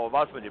 aber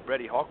was von der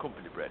Bredi auch kommt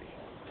von der Bredi.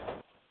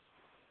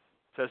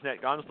 Das ist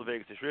nicht ganz so,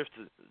 wie die Schrift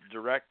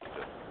direkt.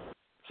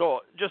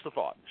 So, just a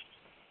thought.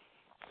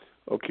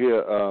 Okay,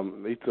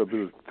 ich so ein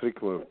bisschen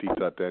zurückkommen auf die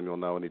Zeit, Daniel,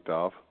 now wenn ich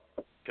darf.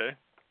 Okay.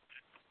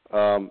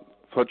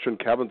 Such an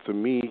cabin to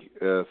me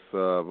is,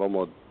 wenn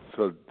man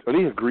so, und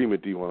ich agree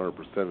mit die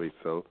 100%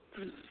 so.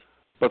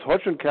 But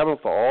such an cabin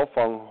for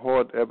Anfang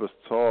hat etwas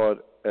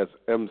Zeit, als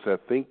sein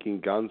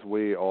Thinking ganz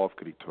way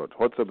aufgeregt hat.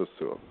 Hat's etwas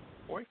so?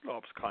 Oh, ich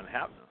glaube, es kann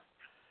happen.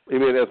 Ich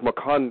meine, als man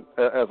kann,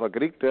 als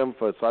gekriegt haben,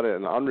 für seine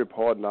einen anderen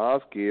Report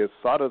nachgehen,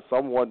 sagt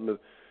somewhat mit,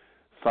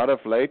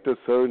 sagt vielleicht das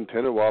so ein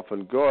Tenor war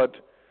von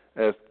Gott,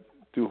 als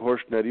du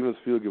hast nicht immer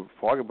viel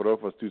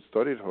vorgebracht, was du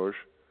studiert hast.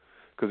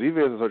 Because ich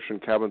weiß, es schon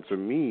cabin zu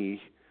mir,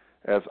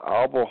 als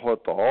aber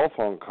hat der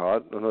Anfang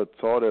gehabt und hat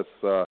gesagt, dass,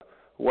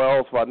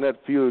 es war nicht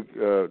viel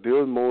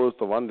dealen muss,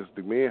 da waren das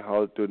die mehr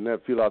halt, du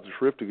nicht viel aus der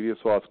Schrift gegeben,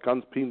 so als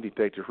ganz peinlich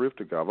durch die Schrift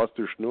gegangen, was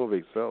du nur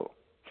weg so.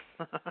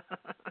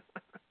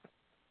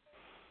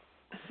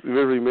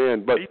 Very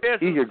man, but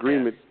ich agree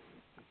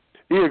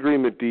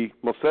mit die,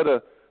 man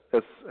sollte,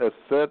 es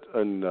set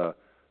ein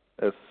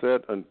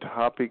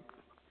Topic,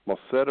 man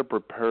sollte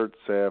prepared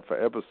sein für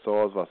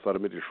Episodes, was sollte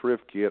mit der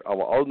Schrift geht,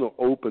 aber auch noch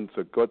open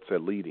zu Gottes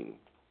leading.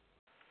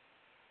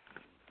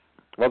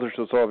 Was ist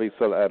das so, wie ich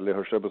soll, Adley,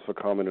 hast du etwas für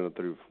Kommen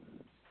drauf?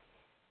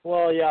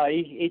 Well, ja,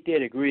 ich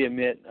did agree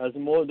mit, also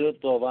more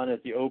dort waren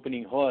es die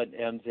Opening hat,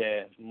 and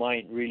the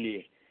mind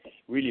really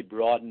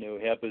broad new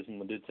helpers und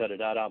man dort hat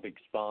das auch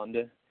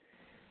expanden.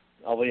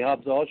 Aber ich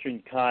habe es auch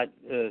schon gehabt,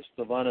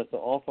 da waren es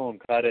der Anfang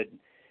gehabt,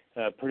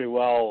 pretty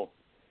well,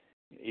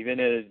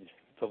 even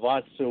für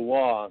was so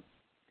war,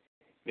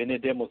 wenn es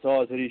demos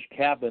so richtig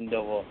kappen, da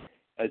war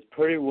es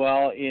pretty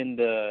well in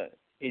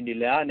die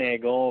Lerne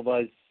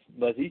gegangen,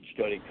 was ich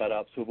studiert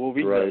habe, so wo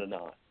wir right.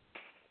 danach.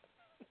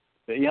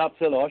 Ich habe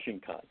es auch schon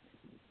gehabt.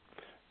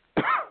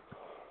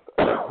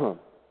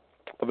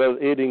 Well,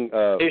 ich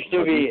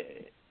so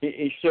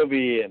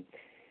wie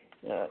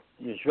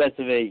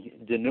Schwester wie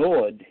der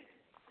Nord,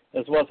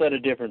 das war sehr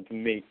different für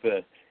mich,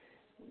 für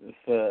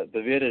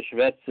bewährte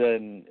Schwester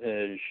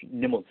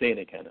niemand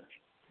sehen können.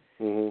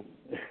 Mhm.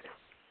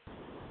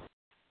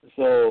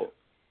 So,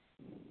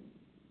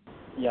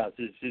 ja, es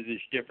ist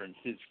different.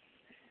 Es ist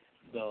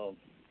so,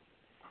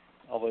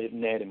 aber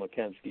nicht immer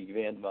kann es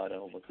gewähnt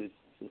werden, aber es ist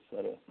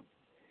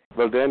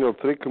Well, Daniel,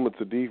 zurückkommen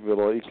zu dir,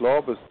 weil ich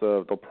glaube,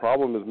 das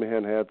Problem ist, wir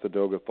haben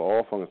heutzutage, der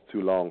Anfang ist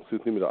zu lang. Es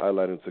ist nicht mit der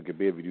Einleitung zu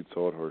Gebet, wie du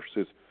gesagt hast.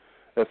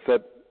 Es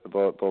sagt,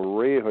 der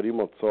Ray hat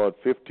immer gesagt,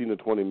 15 to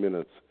 20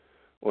 minutes.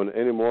 Und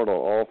anymore, der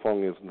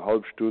Anfang ist eine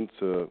halbe Stunde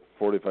zu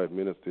 45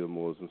 minutes, die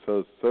muss. Und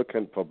so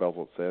kann es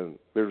verbessert sein.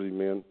 Wie Sie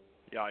meinen?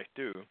 Ja, ich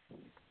do.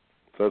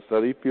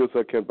 Ich fühle,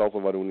 so kann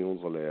besser werden in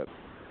unserer Lehre.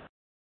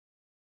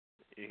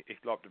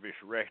 Ich glaube, du bist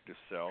recht, das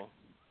so.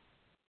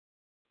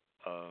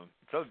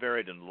 So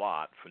varied a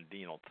lot von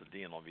Diener zu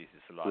Diener, wie sie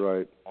es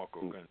Right.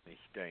 angucken.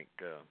 Ich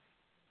denke,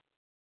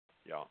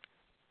 ja.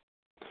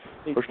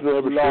 Först nu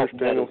har vi först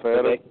Daniel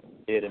färdig.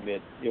 Det är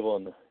med, jag var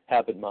en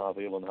habit med,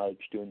 jag var en halv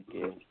stund.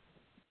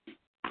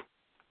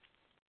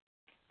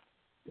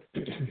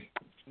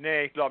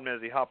 Nej, ik geloof net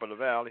dat hij happelen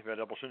wel. Ik werd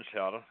appel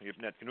sunshouder. Je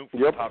hebt net genoeg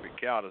van het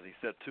happy als hij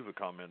zet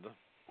toegekomen.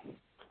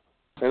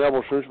 En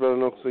appel sunsh werden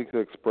nog zich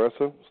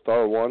expressen.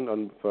 Star 1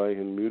 en wij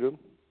in mute.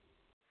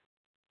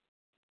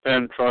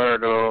 En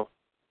tror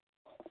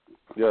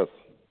Yes.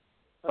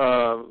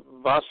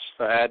 Was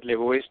verärtlich,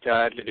 wo ist der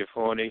Ärtlich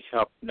davon? Ich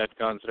hab nicht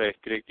ganz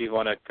recht gekriegt, ich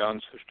war nicht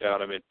ganz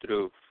verstanden mit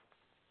drauf.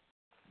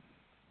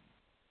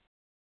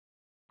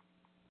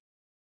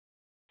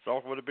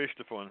 Sag wat de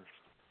beste van.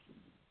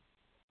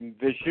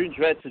 Wir schön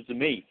schwätzen zu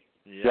mir.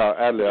 Ja,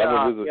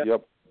 ärlich,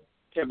 yep.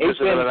 Ich bin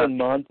von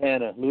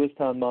Montana,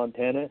 Lewistown,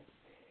 Montana.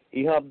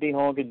 Ich habe die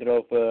Honken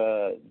drauf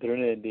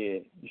drinnen in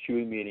die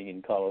Schulmeeting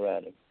in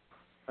Colorado.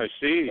 I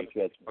see.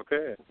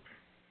 Okay.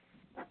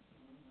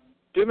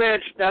 Du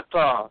meinst nicht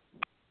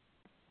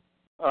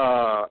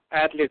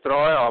Ärtlich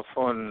Treuer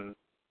von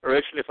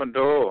Richley von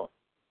Do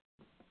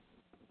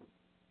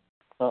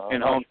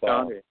in Holmes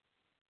County?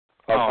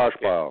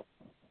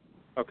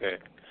 Okay.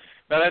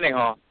 But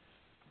anyhow,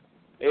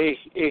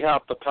 ich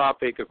habe the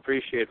topic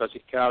appreciate, was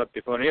ich gerade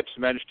davon, ich hab's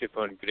Mensch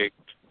davon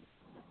gekriegt.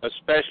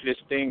 Especially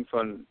das Ding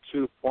von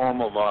zu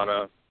formal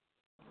war,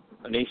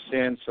 und ich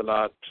sehe so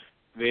lot,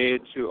 way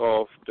zu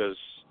oft, dass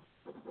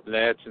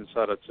Leute in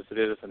so einer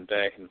zufrieden von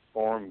deren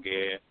Form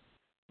gehen,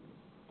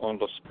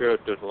 und das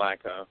Spirit tut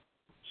lecker.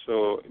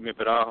 So, wir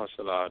brauchen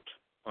so lot,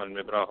 und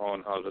wir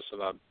brauchen halt so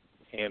lot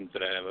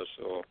heimtreiben,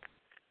 so.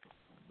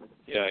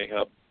 Ja, ich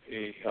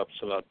hab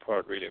so lot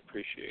part really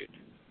appreciate.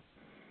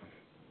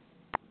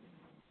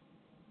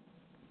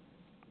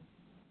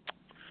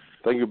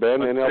 Thank you,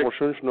 Ben. Any appel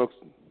sunsh nog?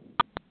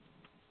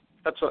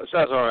 That's all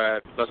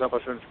right. That's appel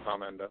sunsh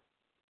comment.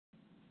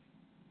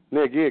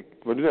 Nee, gig.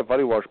 Wenn du nicht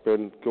fertig warst,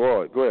 Ben,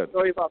 go ahead.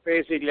 So, ich war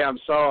basically am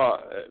so,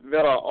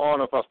 wer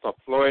on of us the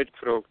Floyd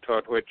gefragt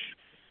hat, which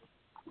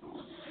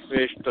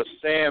the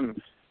same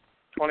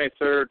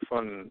 23rd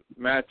von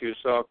Matthew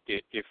sagt,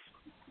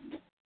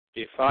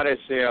 die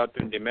Pharisäer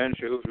und die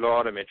Menschen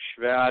aufladen mit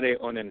schwere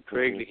und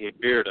unträgliche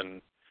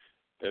Bürden.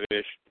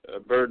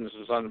 Burdens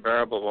is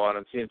unbearable waren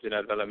und sind sie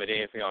nicht, weil mit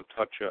anything on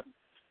touchen.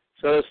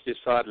 So ist die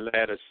Zeit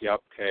leider sie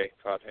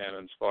abgekriegt hat,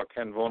 und es war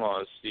kein Wunder,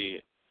 als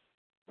sie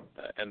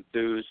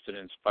enthused and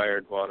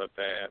inspired waren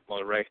bei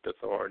mal Recht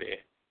Authority.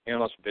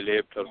 Was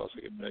belebt hat, was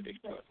sie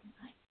gepredigt hat.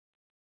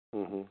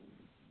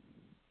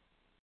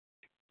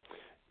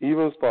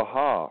 Even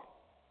Baha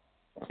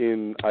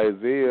in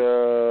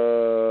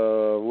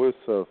Isaiah, was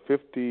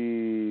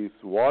 51,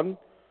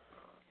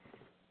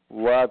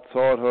 wat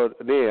soort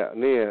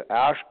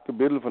eerste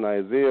gebied van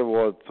Isaiah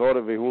wordt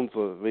soort wie hun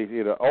zo wie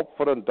ihre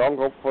Opfern,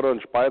 Dankoffern,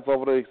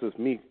 Speisopfer ist es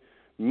mich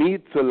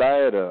zu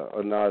leiden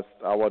und als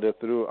aber der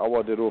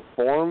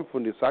Form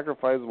von die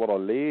Sacrifice war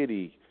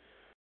lady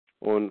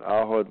und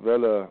hat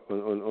welle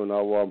und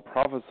war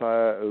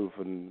prophesy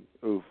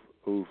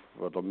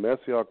auf der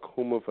Messias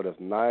kommen für das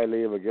neue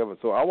Leben geben.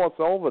 So I was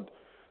solved.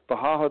 The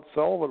hat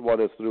solved what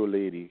is through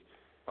lady.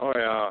 Oh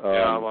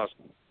ja, was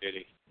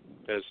lady.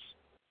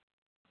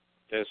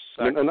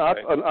 En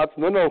als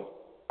nu nog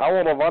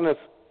oude wanneer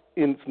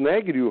ins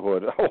negatief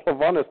wordt, oude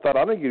wanneer staat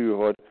aan negatief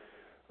wordt,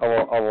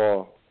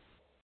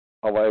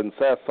 aber in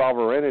zijn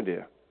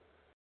sovereignty,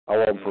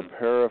 our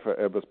prepare for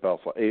etwas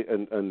besser.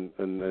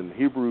 In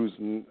Hebrews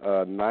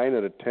 9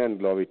 oder 10,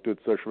 glaube ich,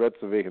 tut so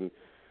schwätzen wegen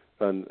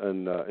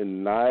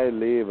ein nahe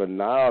Leben,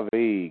 nahe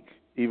Weg,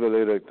 über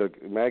der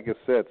mehr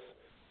Gesetz,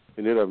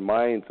 in ihrer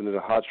Mind, in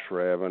ihrer Hart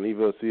schreiben, und ich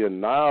will sie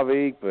ein nahe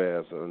Weg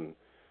werden.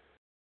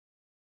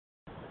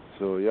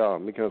 So, ja,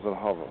 wir können es auch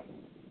haben.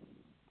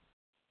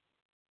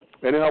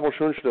 Und ich habe auch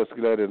schon das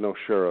geleitet noch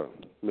Scherer.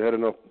 Wir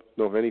hätten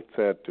noch wenig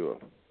Zeit zu.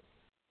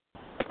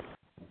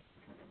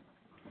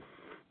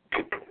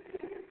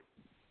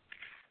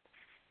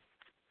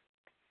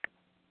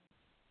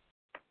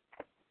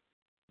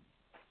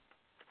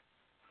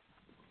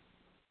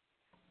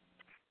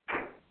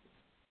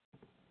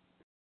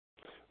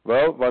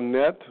 Wel, war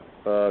nett.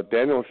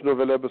 Daniel, schon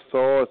will etwas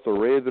so, ist der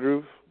Ray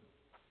drauf.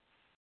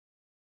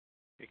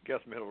 Ik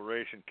guess met een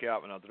ration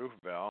cap naar de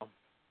roofbel.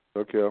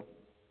 Okay.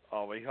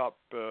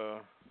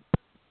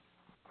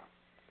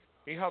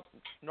 Ich hab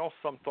noch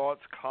some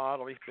thoughts,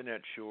 Karl, ich bin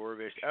nicht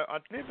sure. Ich bin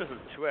ein bisschen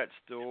zuerst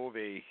so,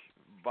 wie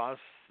was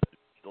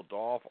der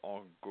Dorf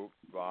angeguckt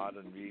war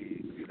und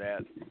wie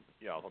das,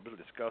 ja, so ein bisschen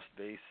discussed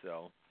base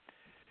so.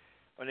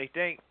 Und ich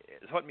denke,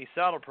 es hat mich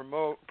selber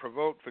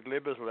provoked, für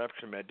Glibbers, weil ich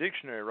schon mein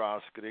Dictionary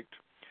rausgekriegt.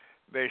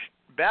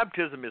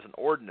 Baptism ist ein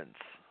Ordinance.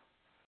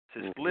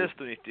 Es ist bloß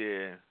nicht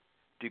die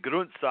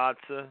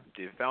Grundsätze,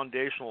 die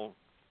foundational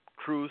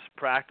truths,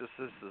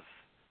 practices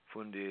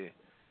von der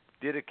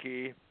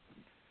Didache.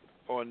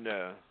 Und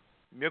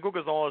mir gucke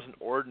es alles in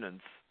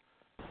Ordinance.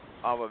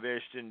 Aber wenn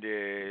ich in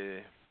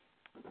die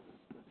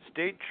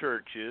state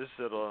churches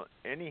oder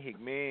anything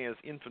mehr as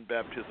infant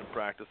baptism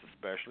practice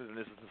especially, then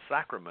this is a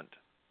sacrament.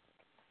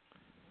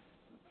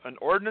 An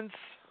ordinance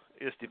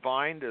is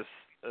defined as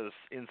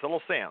in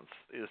subtle sense,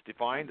 is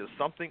defined as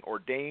something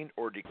ordained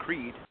or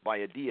decreed by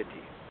a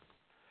deity.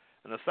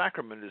 And a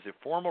sacrament is a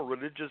formal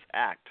religious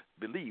act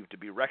believed to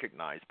be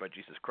recognized by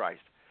Jesus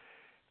Christ.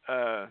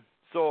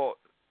 So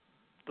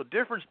the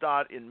difference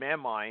that in my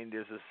mind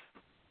is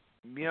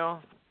mir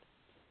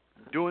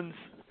doen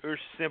es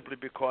simply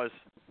because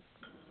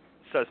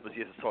says was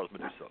Jesus told me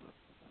to do so.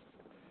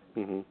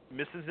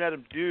 Müssen Sie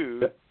nicht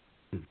do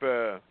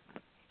for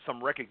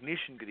some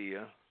recognition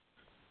gear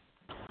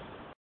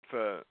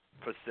for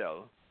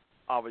sell,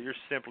 aber you're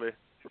simply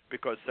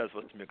because says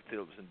what to make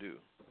and do.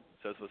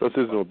 Says what that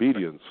is an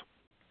obedience.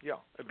 Yeah,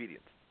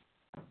 obedience.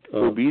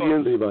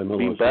 Obedience,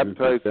 being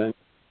baptized.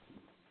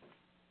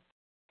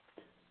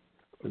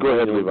 Go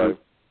ahead, Levi.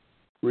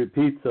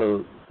 Repeat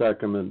the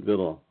sacrament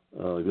will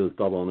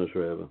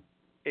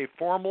a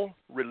formal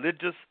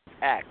religious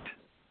act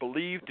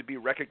believed to be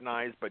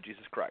recognized by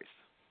Jesus Christ.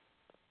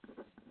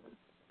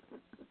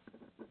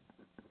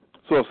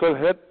 So if that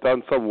had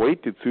done some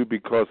weight to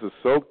because the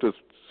soaked is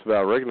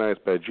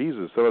recognized by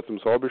Jesus, so that's some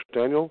Sorbish,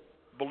 Daniel?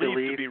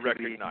 Believed to be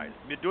recognized.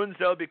 Wir tun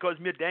so because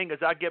wir denken,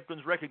 es gibt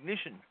uns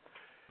recognition.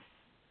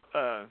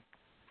 Or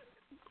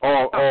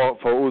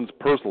for uns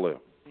personally.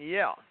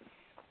 Yeah.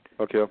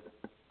 Okay.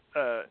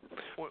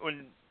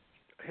 When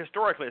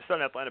historically, it's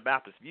done Atlanta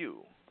Baptist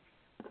view.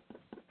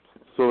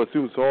 So it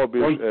seems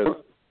Sorbish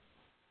as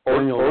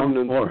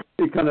ordinance.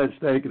 Ich kann nicht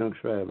steken und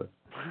schreiben.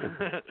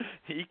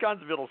 Ich kann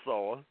es wieder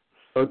so.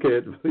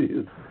 Okay,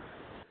 please.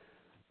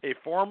 A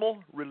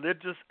formal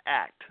religious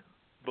act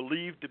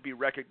believed to be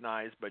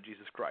recognized by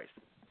Jesus Christ.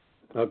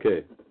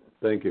 Okay,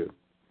 thank you.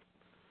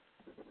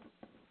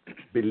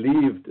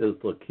 Believed is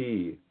the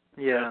key.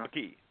 Yeah. That's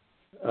the key.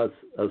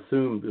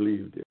 Assume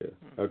believed, yeah.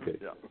 Okay.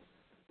 Yeah.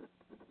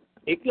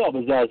 Ik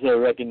glaube, dass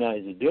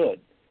recognize do it.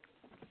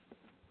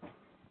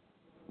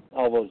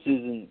 Aber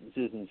sie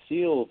sind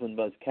Ziel von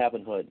was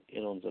Kevin hat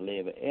in unser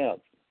Leben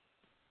erbt.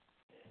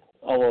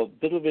 Aber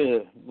bitte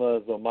wir,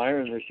 was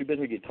Myron hat,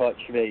 bitte getoucht,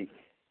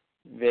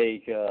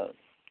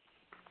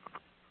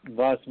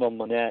 was man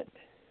nicht,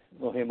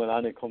 noch jemand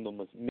ankommt, und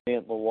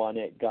meint, man war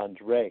nicht ganz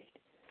recht.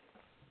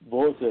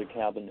 Wo sie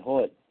Kevin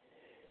hat.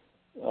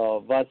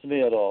 Was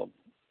wäre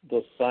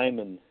das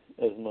Simon,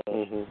 als man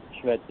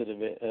schwätzt,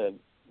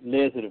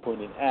 leser von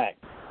den Act.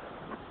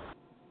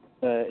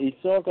 Ich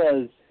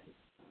sage,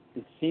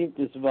 es seemt,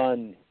 es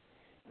waren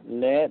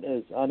Leute,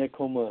 als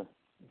angekommen,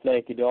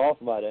 vielleicht gedacht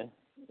waren,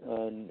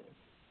 und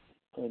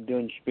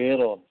dann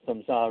später,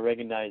 some Sachen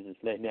recognize es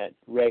vielleicht nicht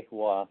recht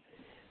war,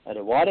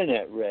 oder war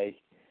nicht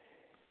recht,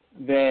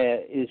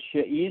 wäre es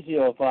schon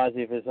easier, als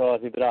ich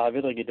gesagt habe, aber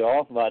wieder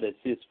gedacht war, dass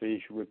es für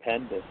ich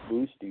repente,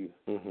 musst du.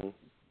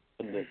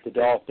 Und the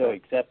dark to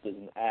accept as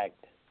an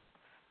act.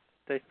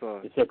 Is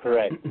that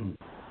correct?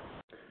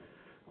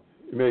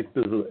 You make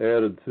this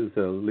added to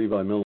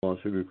Levi Miller on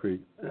Sugar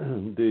Creek.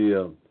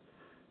 The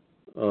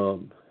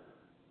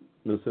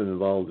Mr.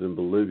 involved in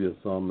Bolivia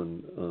some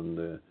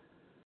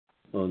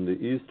on the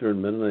Eastern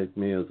Mennonite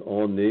Mass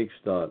all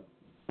Nächstadt.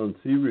 And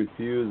she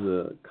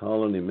refused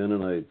colony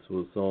Mennonites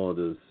was saw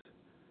as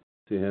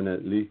she had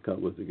that leak cut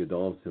with the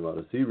Gadolfs.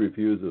 She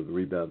refused of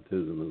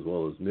rebaptism as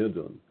well as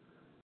Midon.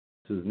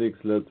 Says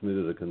nichts lets me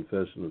to the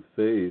confession of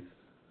faith,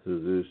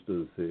 says ich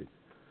does say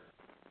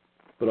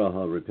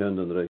Braha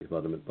repentant recht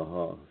var mit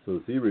Baha.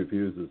 So she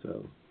refuses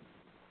her.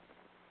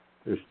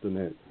 Ich the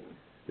net.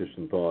 Ich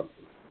thought.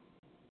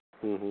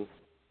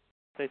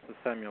 This is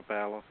Samuel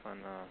Baloff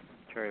in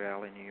Cherry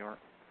Valley, New York.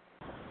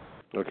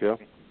 Okay.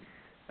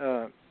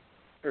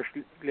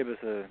 Glaube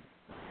es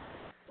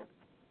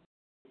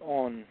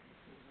on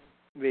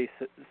vi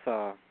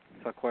sa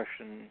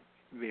question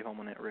vi har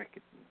man ett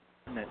record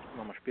net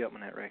när man spelar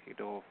med ett record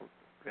då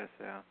för att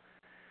säga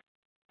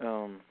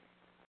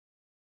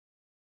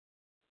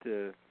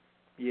det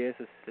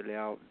Jesus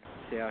lär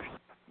säga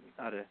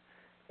att det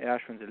är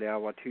schon lär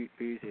vad typ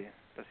busy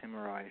das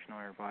hemorrhage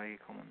när by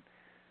kommen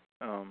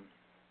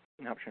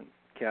hab schon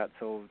kat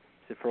så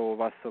se fråga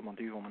vad som man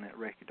du om man ett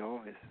record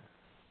då är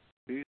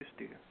bus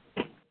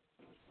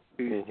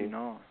du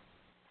nå.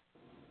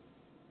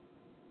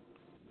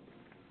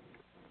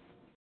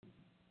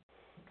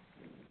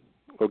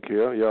 Okay,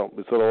 yeah.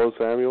 Is that all,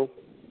 Samuel?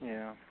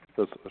 Yeah.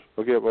 That's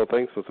okay. Well,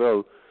 thanks for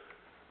so.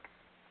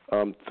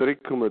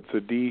 Terugkomen to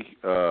die,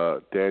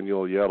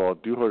 Daniel. Ja,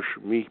 du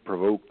hast mich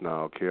provoked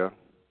now, okay?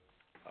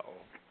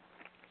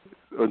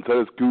 Und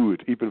das ist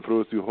gut. Ich bin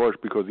froh, dass du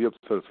hörst, because ich habe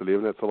das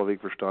Leben nicht so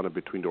Weg verstanden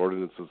between the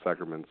ordinance and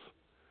sacraments.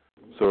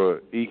 So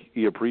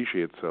ich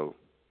appreciate so.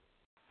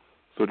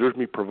 So durch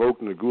mich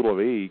provoked in a good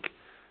Weg,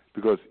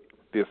 because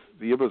this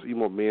ich habe es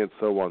immer mehr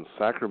so on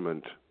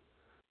sacrament.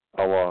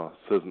 Our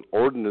says an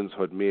ordinance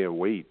had mehr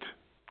weight.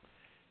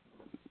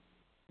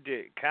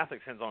 The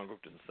Catholics hands on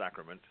group in the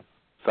sacrament.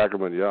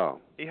 Sacrament, ja.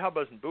 Ich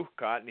habe es ein Buch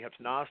gehabt und ich habe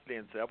es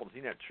nachgelesen selber und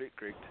sie nicht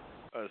gekriegt.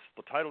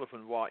 The title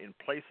davon war In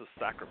Place of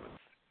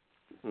Sacraments.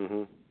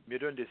 Wir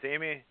tun die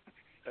same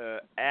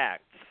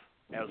acts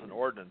as an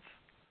ordinance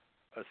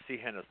as sie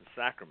haben as a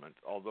sacrament,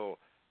 although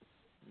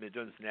wir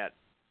tun es nicht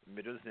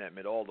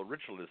mit all the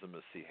ritualism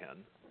as sie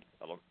haben.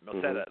 Also,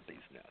 man sagt at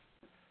least nicht.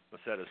 Man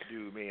set us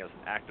do me as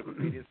an act of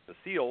obedience. The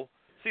seal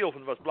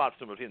von was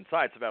Blattstummel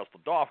inside, so was the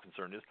Dorf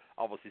concerned ist,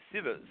 aber sie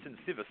sind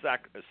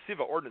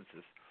Siva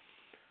ordinances.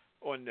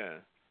 Und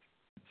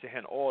sie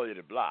haben all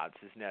ihre Blatt,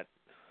 es ist nicht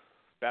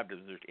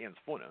Baptism nicht eins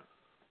von.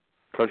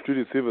 Kannst du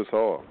die Siva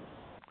sagen?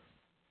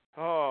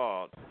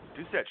 Oh,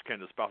 du sagst,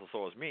 kennt das besser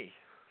so als mich.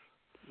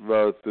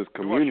 Weil das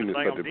Communion ist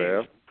mit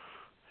dabei.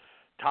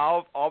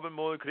 Taub,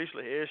 Abendmahl,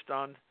 christlicher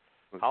Ehestand,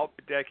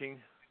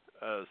 Hauptbedecking,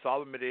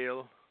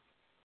 Salbenmedel,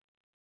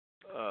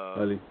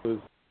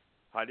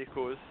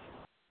 Heiligkuss.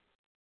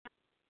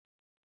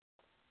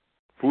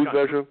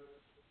 Fußwäsche?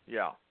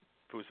 Ja,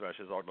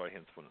 Fußwäsche ist auch gleich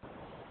hinzufunden.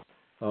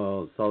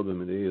 Oh,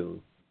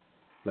 Salbenmedel.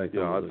 Like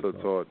ja, also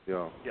so,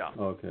 ja. Ja.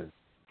 Okay.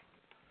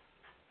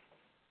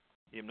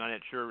 I'm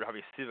not sure, habe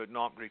ich Siva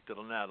nachgekriegt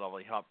oder nicht,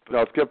 aber ich habe...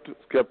 Ja, es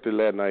gibt die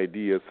letzte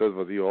Idee, es ist,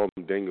 was ich auch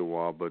im Denken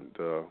war, aber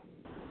das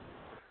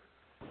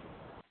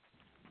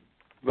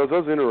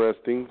ist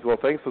interesting. Well,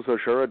 thanks for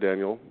sharing,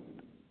 Daniel.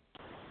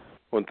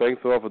 Und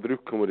thanks for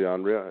zurückkommen, die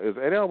Andrea. Ist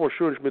eine aber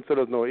schön, ich möchte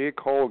das noch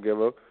call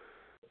geben,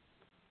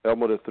 er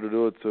muss das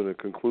zu einer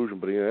Conclusion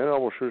bringen. Eine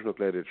aber schön noch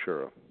gleich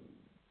share.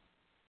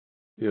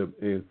 Ich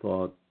habe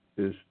thought,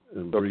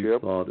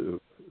 brief thought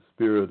of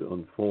spirit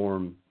and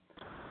form.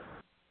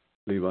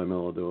 Levi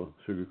Melado,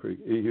 Sugar Creek.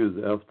 Ich use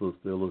öfters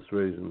the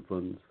illustration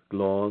von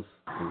Glas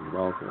und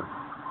Wasser.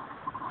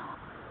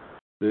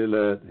 Det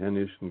lät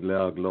hänischen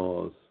Glas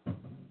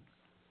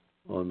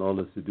und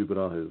alles die du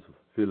brauchst,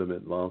 fyllen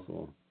med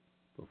Wasser.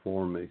 The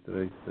form makes the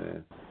right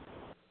say.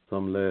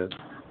 Some lät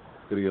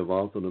kriga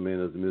Wasser och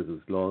menar att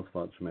Mrs.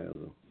 Glasfat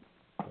schmäder.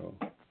 So,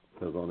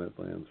 that's on it,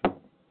 the answer.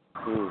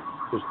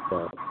 Just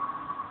thought.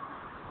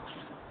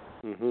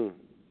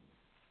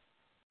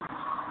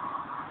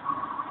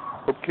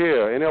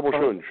 Okay, eine aber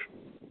schön.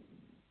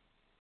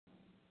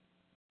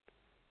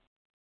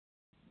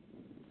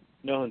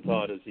 Noch ein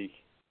Thought as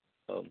ich.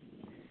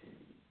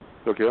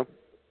 Okay.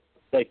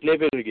 Like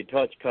lebendige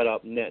Touch cut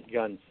up net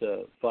ganz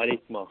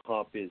fertig gemacht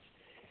hab ist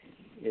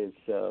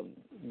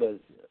was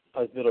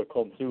als wieder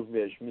kommt zu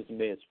wir müssen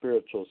mehr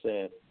spiritual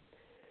sein.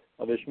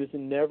 Aber wir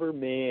müssen never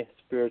mehr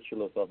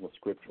spiritual als auch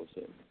scriptural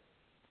sein.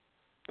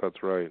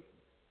 That's right.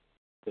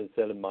 Das ist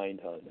in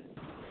mind halten.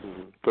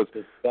 Because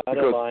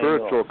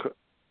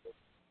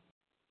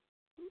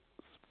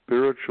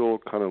spiritual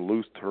kind of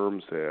loose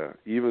terms here.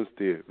 Even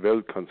the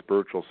Welt kann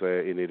spiritual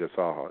say in jeder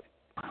Sache.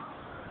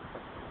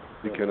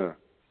 Die kind of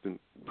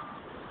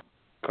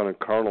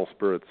carnal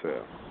spirits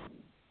here.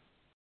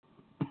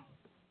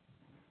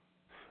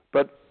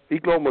 But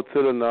ich glaube, wir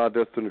zählen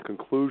das zu einer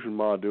Conclusion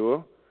mal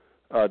durch.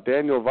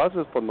 Daniel, was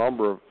ist der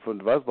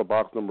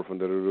Box Number von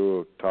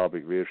der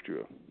Topic, weißt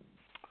du?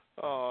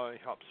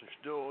 Ich hab's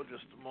still,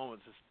 just a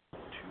moment. It's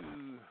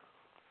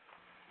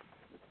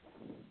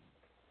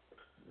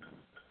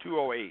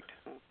 208.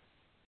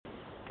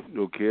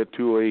 Okay,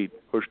 208.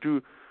 Hast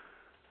du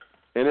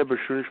eine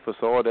bestimmte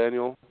Fassade,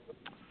 Daniel?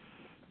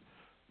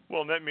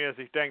 Well, that means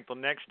I think the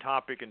next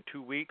topic in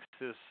 2 weeks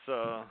is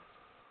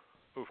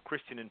of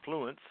Christian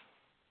influence.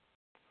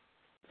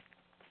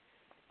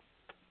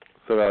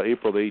 So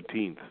April the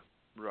 18th.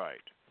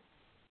 Right.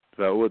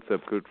 What's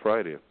that Good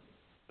Friday?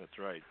 That's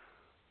right.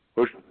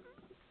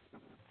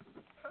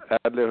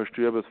 Adler, hast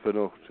du etwas für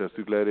noch, hast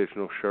du gleich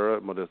noch Share,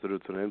 mal das zu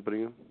Ende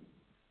bringen?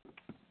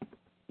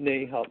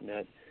 Nee, ich hab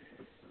nicht.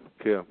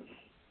 Okay.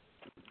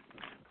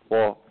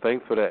 Well,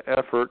 thanks for the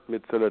effort.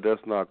 Mit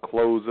das nach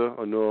close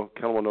und nur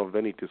kann man noch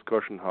wenig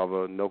Discussion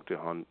haben, noch die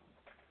Hand.